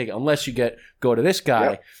and get it taken. Unless you go to this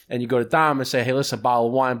guy and you go to Dom and say, hey, listen, bottle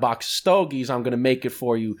of wine, box of stogies, I'm going to make it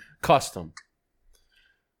for you custom.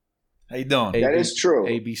 How you doing? That is true.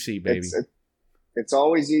 ABC, baby. It's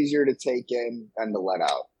always easier to take in than to let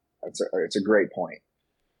out. It's a great point.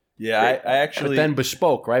 Yeah, I actually. But then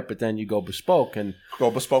bespoke, right? But then you go bespoke and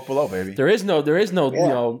go bespoke below, baby. There is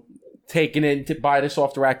no taking in to buy this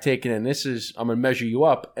off the rack, taking in. This is I'm gonna measure you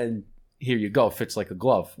up, and here you go. Fits like a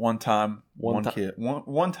glove. One time, one kill.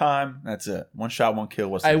 One time. That's it. One shot, one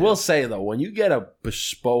kill. I will say though, when you get a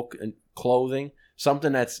bespoke clothing,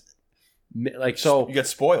 something that's like so, you get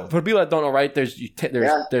spoiled. For people that don't know, right? There's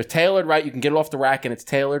tailored, right? You can get it off the rack and it's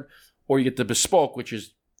tailored, or you get the bespoke, which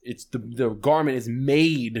is. It's the garment is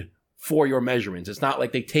made for your measurements. It's not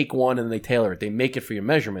like they take one and they tailor it. They make it for your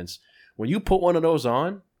measurements. When you put one of those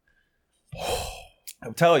on,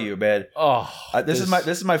 I'm telling you, man. This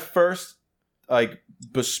is my first like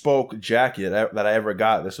bespoke jacket that I ever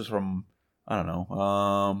got. This was from I don't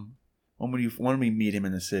know. When did we meet him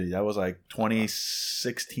in the city? That was like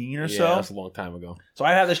 2016 or so. Yeah, that's a long time ago. So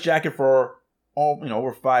I had this jacket for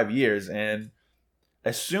over 5 years, and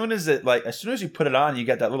as soon as you put it on, you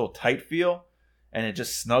get that little tight feel, and it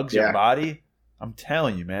just snugs your body. I'm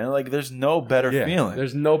telling you, man, like there's no better feeling.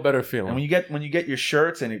 There's no better feeling. And when you get your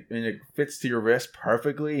shirts and it fits to your wrist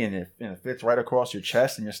perfectly, and it fits right across your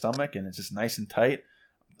chest and your stomach, and it's just nice and tight.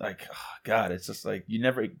 Like, oh God, it's just like you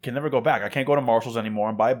can never go back. I can't go to Marshall's anymore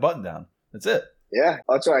and buy a button down. That's it. Yeah,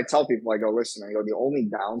 that's what I tell people. I go, listen. I go, the only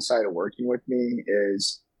downside of working with me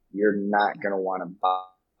is you're not gonna want to buy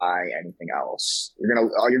anything else. You're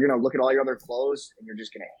gonna look at all your other clothes and you're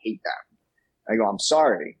just gonna hate them. I go, I'm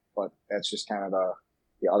sorry, but that's just kind of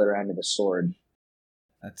the other end of the sword.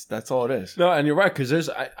 That's all it is. No, and you're right, because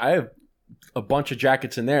I have a bunch of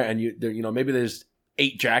jackets in there, and maybe there's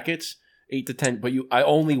 8 jackets, 8 to 10, but I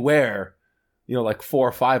only wear like 4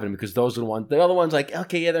 or 5 of them, because those are the ones. The other ones, like,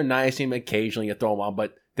 okay, yeah, they're nice, and occasionally you throw them on,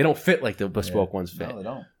 but they don't fit like the bespoke ones fit. No, they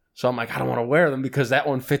don't. So I'm like, I don't want to wear them because that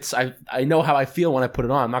one fits. I know how I feel when I put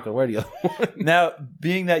it on. I'm not going to wear the other one. Now,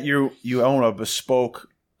 being that you own a bespoke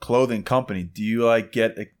clothing company, do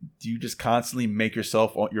you just constantly make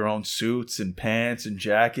yourself your own suits and pants and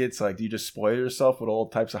jackets? Like, do you just spoil yourself with all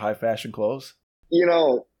types of high fashion clothes?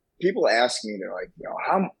 People ask me, they're like,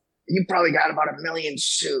 how you probably got about 1 million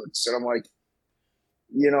suits, and I'm like,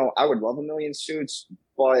 I would love 1 million suits,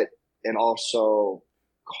 but it also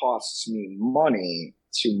costs me money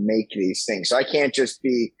to make these things. So I can't just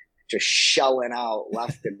be shelling out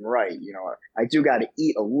left and right. I do got to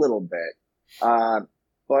eat a little bit.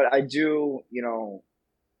 But I do,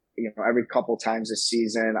 every couple times a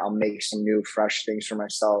season, I'll make some new fresh things for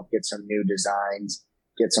myself, get some new designs,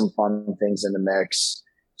 get some fun things in the mix.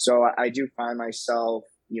 So I do find myself,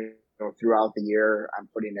 throughout the year, I'm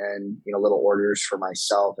putting in, little orders for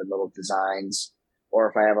myself and little designs. Or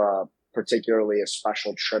if I have particularly a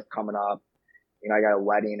special trip coming up, I got a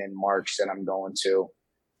wedding in March that I'm going to.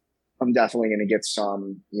 I'm definitely going to get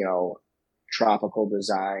some, tropical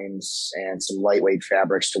designs and some lightweight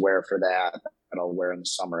fabrics to wear for that I'll wear in the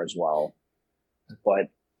summer as well. But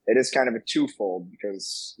it is kind of a twofold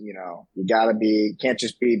because, you can't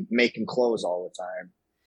just be making clothes all the time.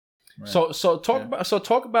 Right. So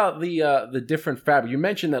talk about the different fabric. You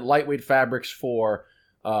mentioned that lightweight fabrics for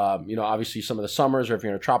obviously some of the summers or if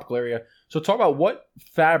you're in a tropical area. So talk about what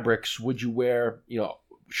fabrics would you wear,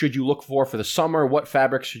 should you look for the summer? What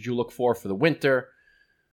fabrics should you look for the winter?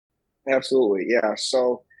 Absolutely. Yeah.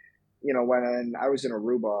 So, when I was in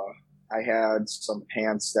Aruba, I had some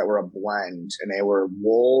pants that were a blend and they were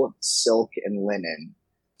wool, silk, and linen.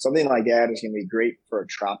 Something like that is going to be great for a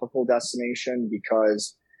tropical destination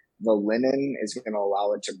because the linen is going to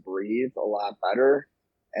allow it to breathe a lot better.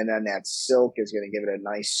 And then that silk is going to give it a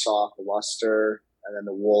nice soft luster. And then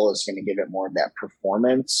the wool is going to give it more of that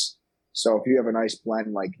performance. So if you have a nice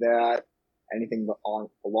blend like that, anything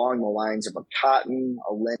along the lines of a cotton,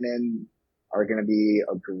 a linen are going to be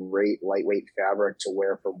a great lightweight fabric to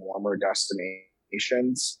wear for warmer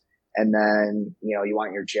destinations. And then, you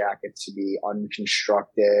want your jacket to be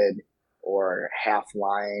unconstructed or half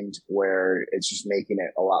lined where it's just making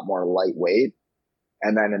it a lot more lightweight.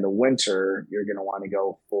 And then in the winter, you're going to want to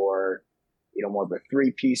go for, more of a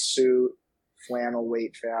 3-piece suit, flannel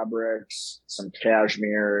weight fabrics, some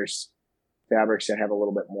cashmeres, fabrics that have a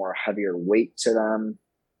little bit more heavier weight to them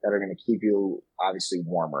that are going to keep you obviously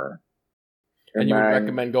warmer. And you would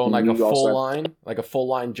recommend going like a full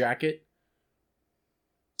line jacket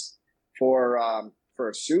for a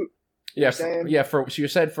suit. Yeah, so you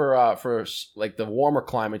said for like the warmer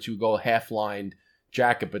climates you would go half lined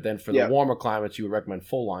jacket, but then for the warmer climates you would recommend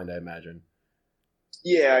full lined, I imagine.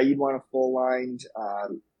 Yeah, you'd want a full lined,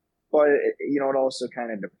 but it also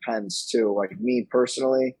kind of depends too. Like me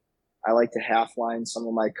personally, I like to half line some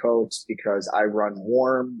of my coats because I run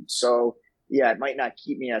warm. So yeah, it might not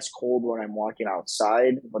keep me as cold when I'm walking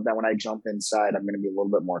outside, but then when I jump inside, I'm going to be a little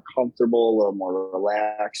bit more comfortable, a little more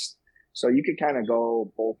relaxed. So you could kind of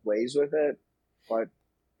go both ways with it. But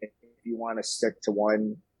if you want to stick to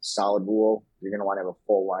one solid rule, you're going to want to have a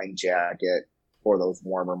full line jacket for those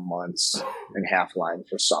warmer months and half line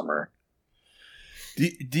for summer.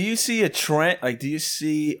 Do you see a trend? Like, do you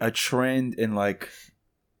see a trend in like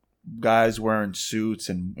guys wearing suits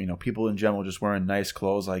and people in general just wearing nice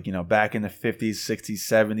clothes, like back in the 50s, 60s,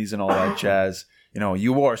 70s and all that jazz?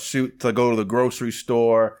 You wore a suit to go to the grocery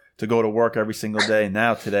store, to go to work every single day. And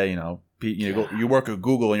now today, you work at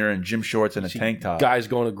Google and you're in gym shorts and a tank top. Guys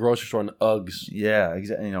going to the grocery store in Uggs. Yeah,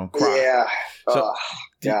 exactly. Yeah. So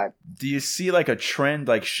do you see like a trend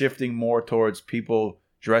like shifting more towards people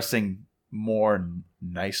dressing more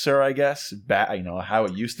nicer, I guess, how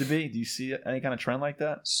it used to be? Do you see any kind of trend like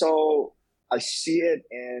that? So I see it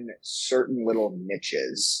in certain little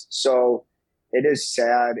niches. So it is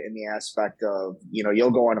sad in the aspect of,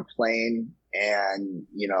 you'll go on a plane and,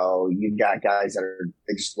 you got guys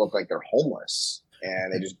they just look like they're homeless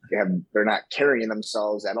and they're not carrying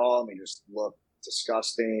themselves at all. And they just look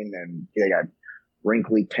disgusting and they got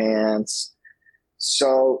wrinkly pants.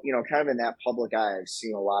 So, kind of in that public eye, I've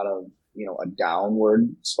seen a lot of, a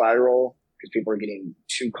downward spiral because people are getting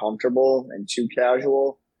too comfortable and too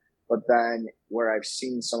casual. But then where I've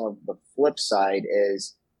seen some of the flip side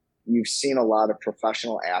is you've seen a lot of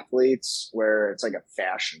professional athletes where it's like a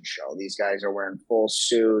fashion show. These guys are wearing full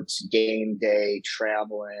suits, game day,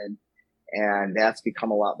 traveling. And that's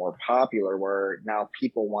become a lot more popular where now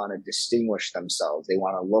people want to distinguish themselves. They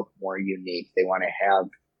want to look more unique. They want to have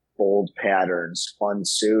bold patterns, fun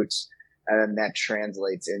suits. And then that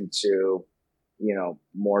translates into,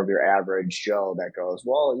 more of your average Joe that goes,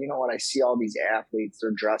 well, you know what? I see all these athletes,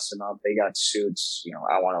 they're dressing up. They got suits.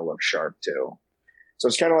 I want to look sharp too. So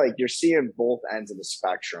it's kind of like you're seeing both ends of the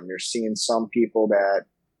spectrum. You're seeing some people that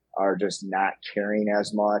are just not caring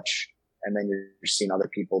as much. And then you're seeing other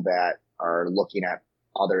people that are looking at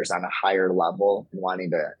others on a higher level and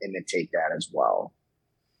wanting to imitate that as well.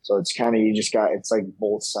 So it's kind of, it's like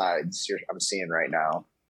both sides I'm seeing right now.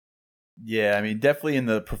 Yeah, I mean, definitely in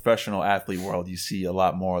the professional athlete world, you see a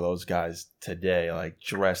lot more of those guys today, like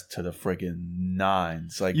dressed to the friggin'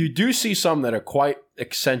 nines. Like, you do see some that are quite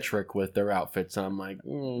eccentric with their outfits, and I'm like,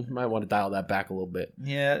 might want to dial that back a little bit.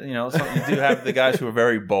 Yeah, you do have the guys who are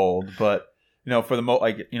very bold, but for the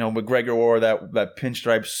McGregor wore that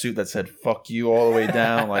pinstripe suit that said "fuck you" all the way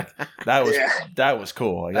down. Like that was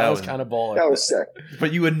cool. Like, that was kind of baller. That was sick.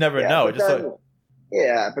 But you would never know.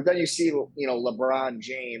 But then you see, LeBron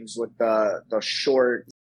James with the short,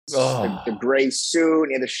 the gray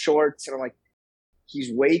suit and the shorts, and I'm like, he's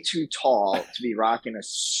way too tall to be rocking a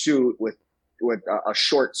suit with a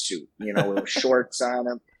short suit, with shorts on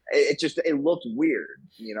him. It looked weird,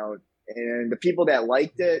 and the people that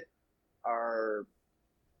liked it are,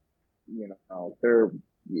 they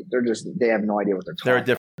have no idea what they're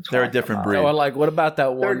talking about. They're a different breed. Or like, what about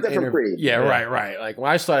that one? They're a different breed. Yeah, right. Like when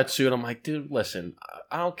I started suing, I'm like, dude, listen,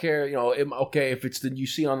 I don't care. Okay, if it's the you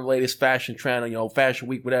see on the latest fashion trend, Fashion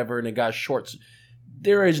Week, whatever, and they got shorts.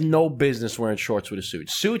 There is no business wearing shorts with a suit.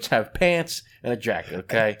 Suits have pants and a jacket.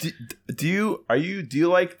 Okay. Do you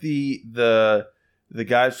like the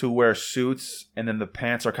guys who wear suits and then the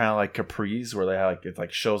pants are kind of like capris where they have like it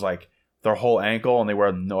like shows like their whole ankle and they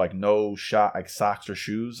wear no shot like socks or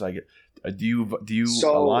shoes? Like, do you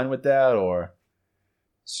align with that or?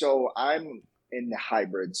 So I'm in the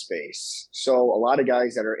hybrid space. So a lot of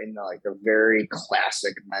guys that are in the very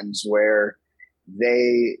classic menswear,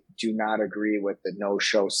 they do not agree with the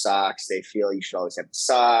no-show socks. They feel you should always have the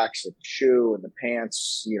socks with the shoe and the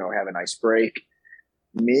pants, have a nice break.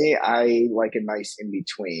 Me, I like a nice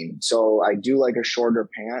in-between. So I do like a shorter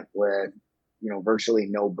pant with, virtually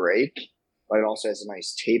no break, but it also has a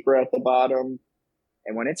nice taper at the bottom.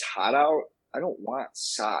 And when it's hot out, I don't want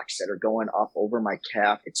socks that are going up over my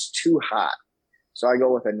calf. It's too hot. So I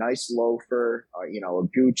go with a nice loafer, a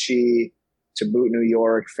Gucci, to boot New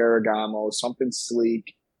York, Ferragamo, something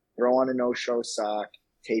sleek, throw on a no-show sock,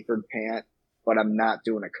 tapered pant, but I'm not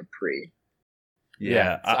doing a capri.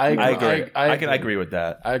 Yeah, I agree. I can agree with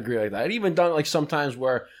that. I agree like that. I'd even done like sometimes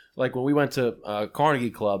where like when we went to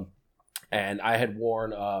Carnegie Club and I had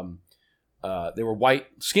worn they were white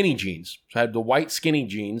skinny jeans. So I had the white skinny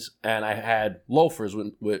jeans and I had loafers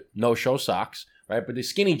with no-show socks, right? But the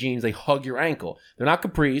skinny jeans, they hug your ankle. They're not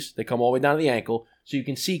capris. They come all the way down to the ankle. So you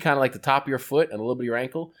can see kind of like the top of your foot and a little bit of your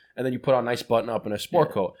ankle. And then you put on a nice button up and a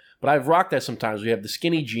sport coat. But I've rocked that sometimes. We have the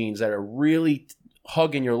skinny jeans that are really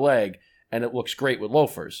hugging your leg and it looks great with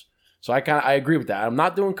loafers. So I agree with that. I'm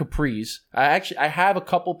not doing capris. I have a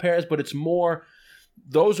couple pairs, but it's more,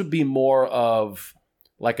 those would be more of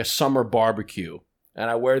like a summer barbecue. And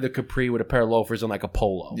I wear the capri with a pair of loafers and like a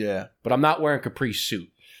polo. Yeah. But I'm not wearing a capri suit.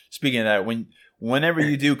 Speaking of that, whenever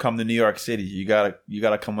you do come to New York City, you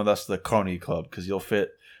gotta come with us to the Carnegie Club because you'll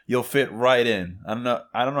fit right in. I don't know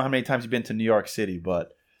how many times you've been to New York City,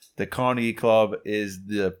 but the Carnegie Club is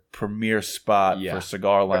the premier spot for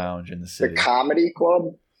cigar lounge in the city. The comedy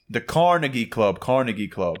club? The Carnegie Club.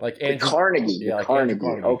 Like the Carnegie. Yeah, like Carnegie.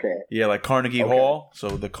 Okay. Yeah, like Carnegie Hall. So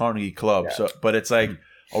the Carnegie Club. Yeah. So, but it's like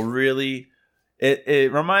a really.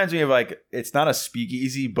 It reminds me of like it's not a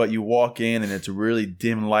speakeasy, but you walk in and it's really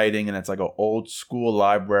dim lighting and it's like an old school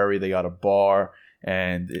library. They got a bar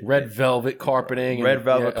and red velvet carpeting.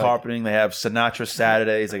 Carpeting. They have Sinatra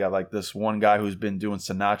Saturdays. They got like this one guy who's been doing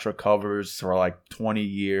Sinatra covers for like 20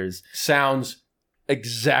 years. Sounds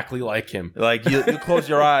exactly like him. Like you close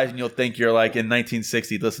your eyes and you'll think you're like in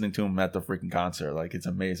 1960 listening to him at the freaking concert. Like it's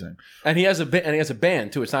amazing. And he has a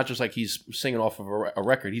band too. It's not just like he's singing off of a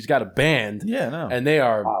record. He's got a band. Yeah, no. And they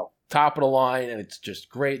are top of the line, and it's just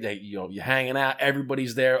great. That you're hanging out.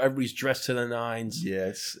 Everybody's there. Everybody's dressed to the nines. Yeah,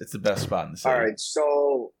 it's the best spot in the city. All right,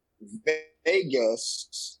 so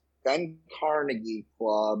Vegas, then Carnegie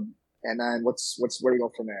Club, and then where do you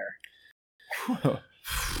go from there?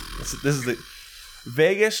 This is the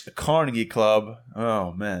Vegas Carnegie Club.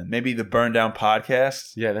 Oh man, maybe the Burn Down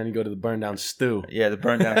Podcast. Yeah, then you go to the Burn Down Stew. Yeah, the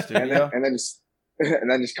Burn Down Studio, and then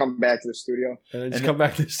just come back to the studio. And then come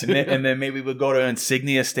back to the studio. And then maybe we'll go to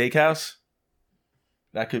Insignia Steakhouse.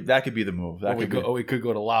 That could be the move. We could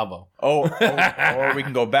go to Lavo. Or we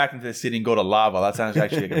can go back into the city and go to Lavo. That sounds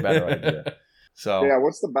actually like a better idea. So yeah,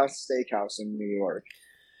 what's the best steakhouse in New York?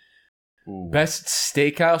 Ooh. Best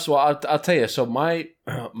steakhouse? Well, I'll tell you. So my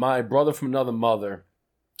brother from another mother,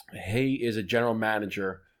 he is a general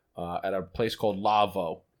manager at a place called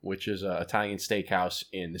Lavo, which is an Italian steakhouse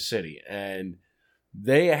in the city. And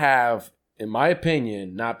they have, in my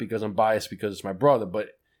opinion, not because I'm biased because it's my brother, but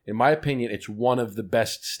in my opinion, it's one of the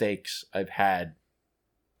best steaks I've had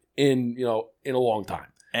in a long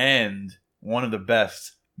time. And one of the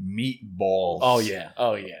best meatballs. Oh, yeah.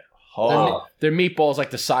 Oh. Their meatball's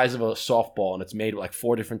like the size of a softball, and it's made with like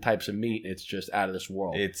 4 different types of meat. It's just out of this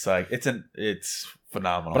world. It's like it's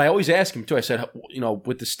phenomenal. But I always ask him too. I said,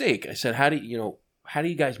 with the steak, I said, how do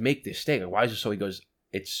you guys make this steak? Like, why is it so? He goes,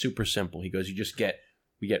 it's super simple. He goes,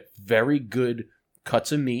 we get very good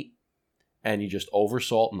cuts of meat, and you just over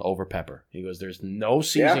salt and over pepper. He goes, there's no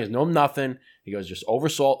seasoning, there's no nothing. He goes, just over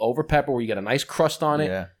salt, over pepper, where you get a nice crust on it.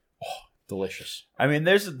 Yeah. Delicious. I mean,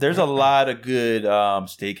 there's a lot of good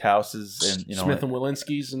steakhouses, and Smith and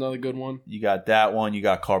Walensky's another good one. You got that one. You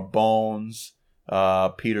got Carbone's,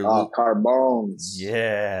 Peter. Carbone's.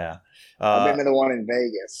 Yeah, I've been to the one in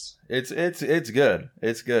Vegas. It's good.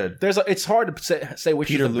 It's good. It's hard to say which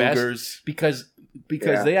Peter is the Luger's. best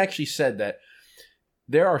because they actually said that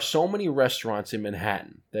there are so many restaurants in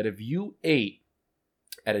Manhattan that if you ate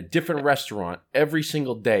at a different restaurant every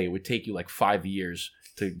single day would take you like 5 years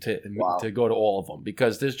to go to all of them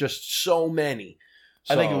because there's just so many.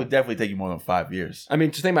 So, I think it would definitely take you more than 5 years. I mean,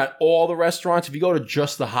 just think about all the restaurants. If you go to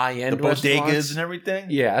just the high-end restaurants. The bodegas and everything?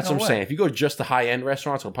 Yeah, that's what I'm saying. If you go to just the high-end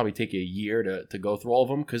restaurants, it'll probably take you a year to go through all of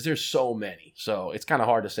them because there's so many. So it's kind of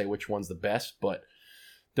hard to say which one's the best, but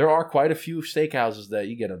there are quite a few steakhouses that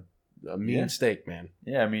you get a mean steak, man.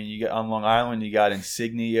 Yeah, I mean, you got on Long Island, you got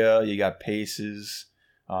Insignia, you got Paces.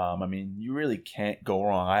 I mean, you really can't go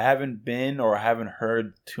wrong. I haven't been or haven't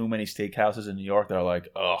heard too many steakhouses in New York that are like,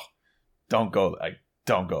 oh, don't go there.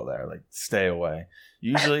 Like, stay away.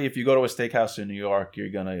 Usually, if you go to a steakhouse in New York, you're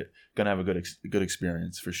gonna have a good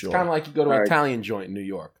experience for sure. It's kind of like you go to an Italian joint in New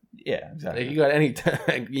York. Yeah, exactly. If you got any,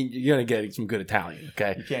 you're gonna get some good Italian.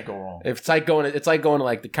 Okay, you can't go wrong. If it's like going to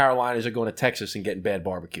like the Carolinas or going to Texas and getting bad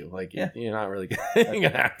barbecue. Like, you're not really gonna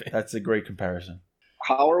happen. That's a great comparison.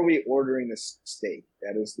 How are we ordering this steak?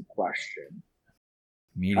 That is the question.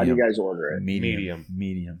 Medium. How do you guys order it? Medium.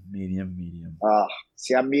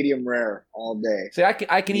 See, I'm medium rare all day. See, I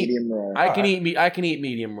can medium eat. Rare. I can eat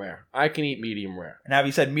medium rare. I can eat medium rare. And have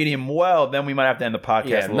you said medium well? Then we might have to end the podcast.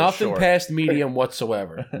 Yeah, nothing short. past medium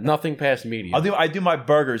whatsoever. Nothing past medium. I do my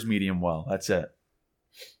burgers medium well. That's it.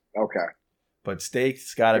 Okay. But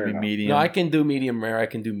steak's got to be medium. No, I can do medium rare. I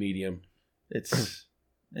can do medium. It's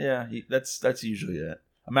that's usually it.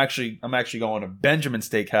 I'm actually going to Benjamin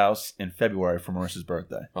Steakhouse in February for Marissa's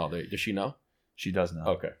birthday. Oh, does she know? She does know.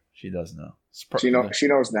 Okay, she does know. She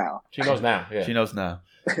knows now. She knows now. Yeah, she knows now.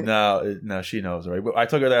 No, she knows. Right. I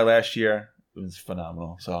took her there last year. It was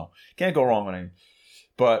phenomenal. So can't go wrong with it.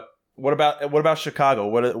 But what about Chicago?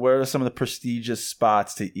 What are some of the prestigious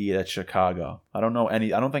spots to eat at Chicago? I don't know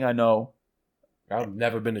any. I don't think I know. I've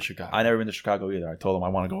never been to Chicago. I've never been to Chicago either. I told him I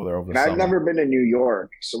want to go there over the summer. I've never been to New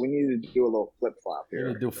York, so we need to do a little flip-flop here. We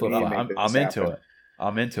need to do flip-flop. I'm into it.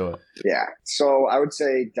 I'm into it. Yeah. So I would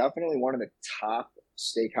say definitely one of the top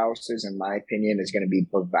steakhouses, in my opinion, is going to be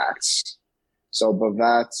Bavette's. So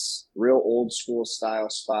Bavette's, real old school style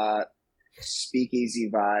spot,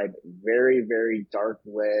 speakeasy vibe, very, very dark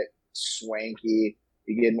lit, swanky.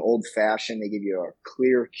 You get an old fashioned, they give you a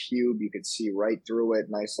clear cube. You can see right through it.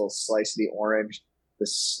 Nice little slice of the orange. The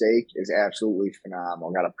steak is absolutely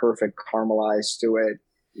phenomenal. Got a perfect caramelized to it.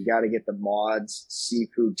 You got to get the Maud's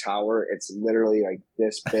seafood tower. It's literally like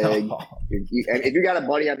this big. And if you got a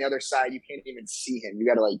buddy on the other side, you can't even see him. You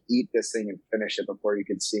got to like eat this thing and finish it before you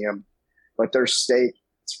can see him. But their steak,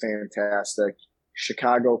 it's fantastic.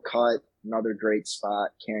 Chicago Cut, another great spot.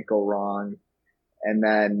 Can't go wrong. And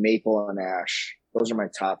then Maple and Ash. Those are my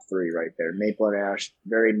top three right there. Maple and Ash,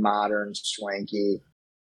 very modern, swanky.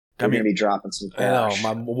 I'm going to be dropping some cash. I know,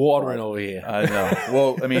 I'm watering over here. I know.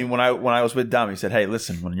 Well, I mean, when I was with Dom, he said, hey,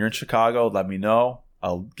 listen, when you're in Chicago, let me know.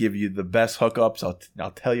 I'll give you the best hookups.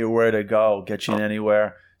 I'll tell you where to go, get you in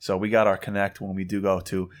anywhere. So we got our connect when we do go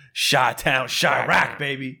to Chi-Town, Chirac,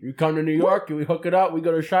 baby. You come to New York, we hook it up. We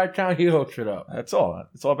go to Chi-Town, he hooks it up. That's all.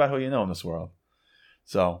 It's all about who you know in this world.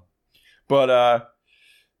 So, but,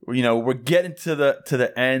 we're getting to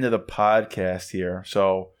the end of the podcast here.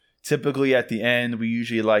 So typically at the end, we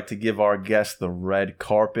usually like to give our guests the red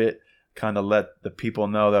carpet, kind of let the people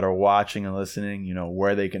know that are watching and listening,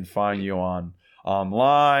 where they can find you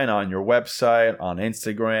online, on your website, on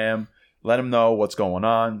Instagram. Let them know what's going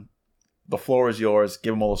on. The floor is yours.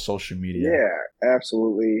 Give them all the social media. Yeah,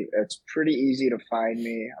 absolutely. It's pretty easy to find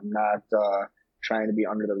me. I'm not trying to be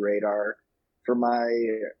under the radar. For my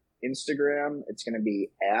Instagram, it's going to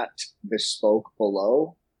be at Bespoke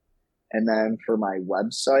Below. And then for my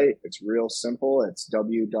website, it's real simple. It's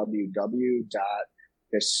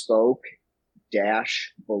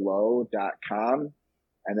www.bespoke-below.com.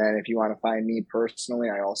 And then if you want to find me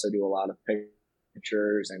personally, I also do a lot of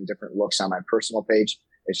pictures and different looks on my personal page.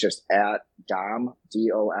 It's just at Dom,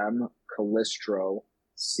 D-O-M, Calistro,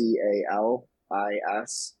 C-A-L-I-S-T-R-O.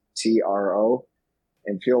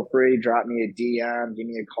 And feel free, drop me a DM, give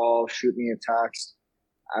me a call, shoot me a text.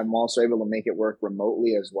 I'm also able to make it work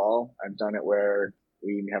remotely as well. I've done it where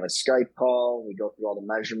we have a Skype call, we go through all the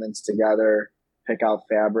measurements together, pick out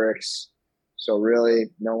fabrics. So really,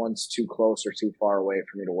 no one's too close or too far away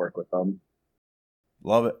for me to work with them.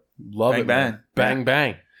 Love it. Bang, bang. Bang,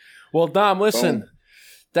 bang. Well, Dom, listen,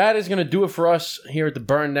 that is going to do it for us here at the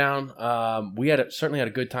Burn Down. We certainly had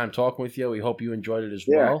a good time talking with you. We hope you enjoyed it as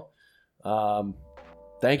well.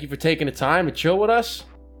 Thank you for taking the time to chill with us.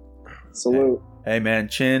 Salute. Hey, man.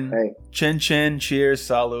 Chin. Cheers.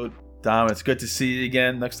 Salute. Dom, it's good to see you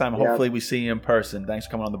again. Next time, hopefully we see you in person. Thanks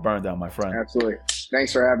for coming on the Burn Down, my friend. Absolutely.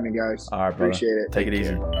 Thanks for having me, guys. All right, brother. Appreciate it. Take it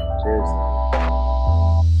easy. Cheers.